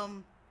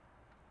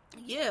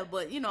 Yeah,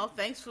 but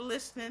thanks for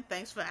listening.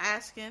 Thanks for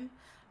asking.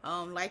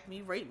 Like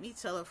me, rate me,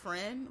 tell a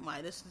friend.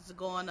 My listens are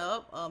going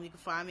up. You can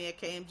find me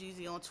at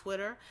KMGZ on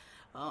Twitter.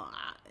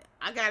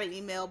 I got an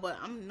email, but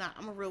I'm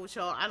real with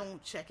y'all. I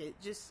don't check it.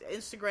 Just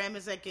Instagram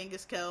is at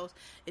Genghis Kells.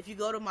 If you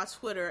go to my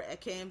Twitter at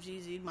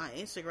KMGZ, my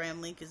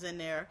Instagram link is in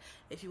there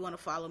if you want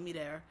to follow me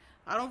there.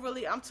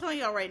 I'm telling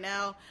y'all right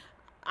now,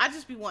 I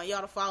just be wanting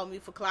y'all to follow me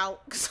for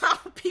clout, because I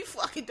don't be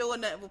fucking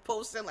doing nothing but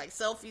posting like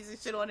selfies and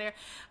shit on there.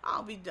 I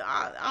don't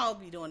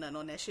be doing nothing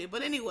on that shit.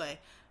 But anyway,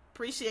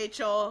 appreciate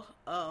y'all.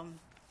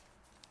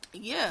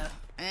 Yeah,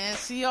 and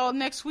see y'all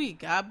next week.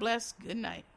 God bless. Good night.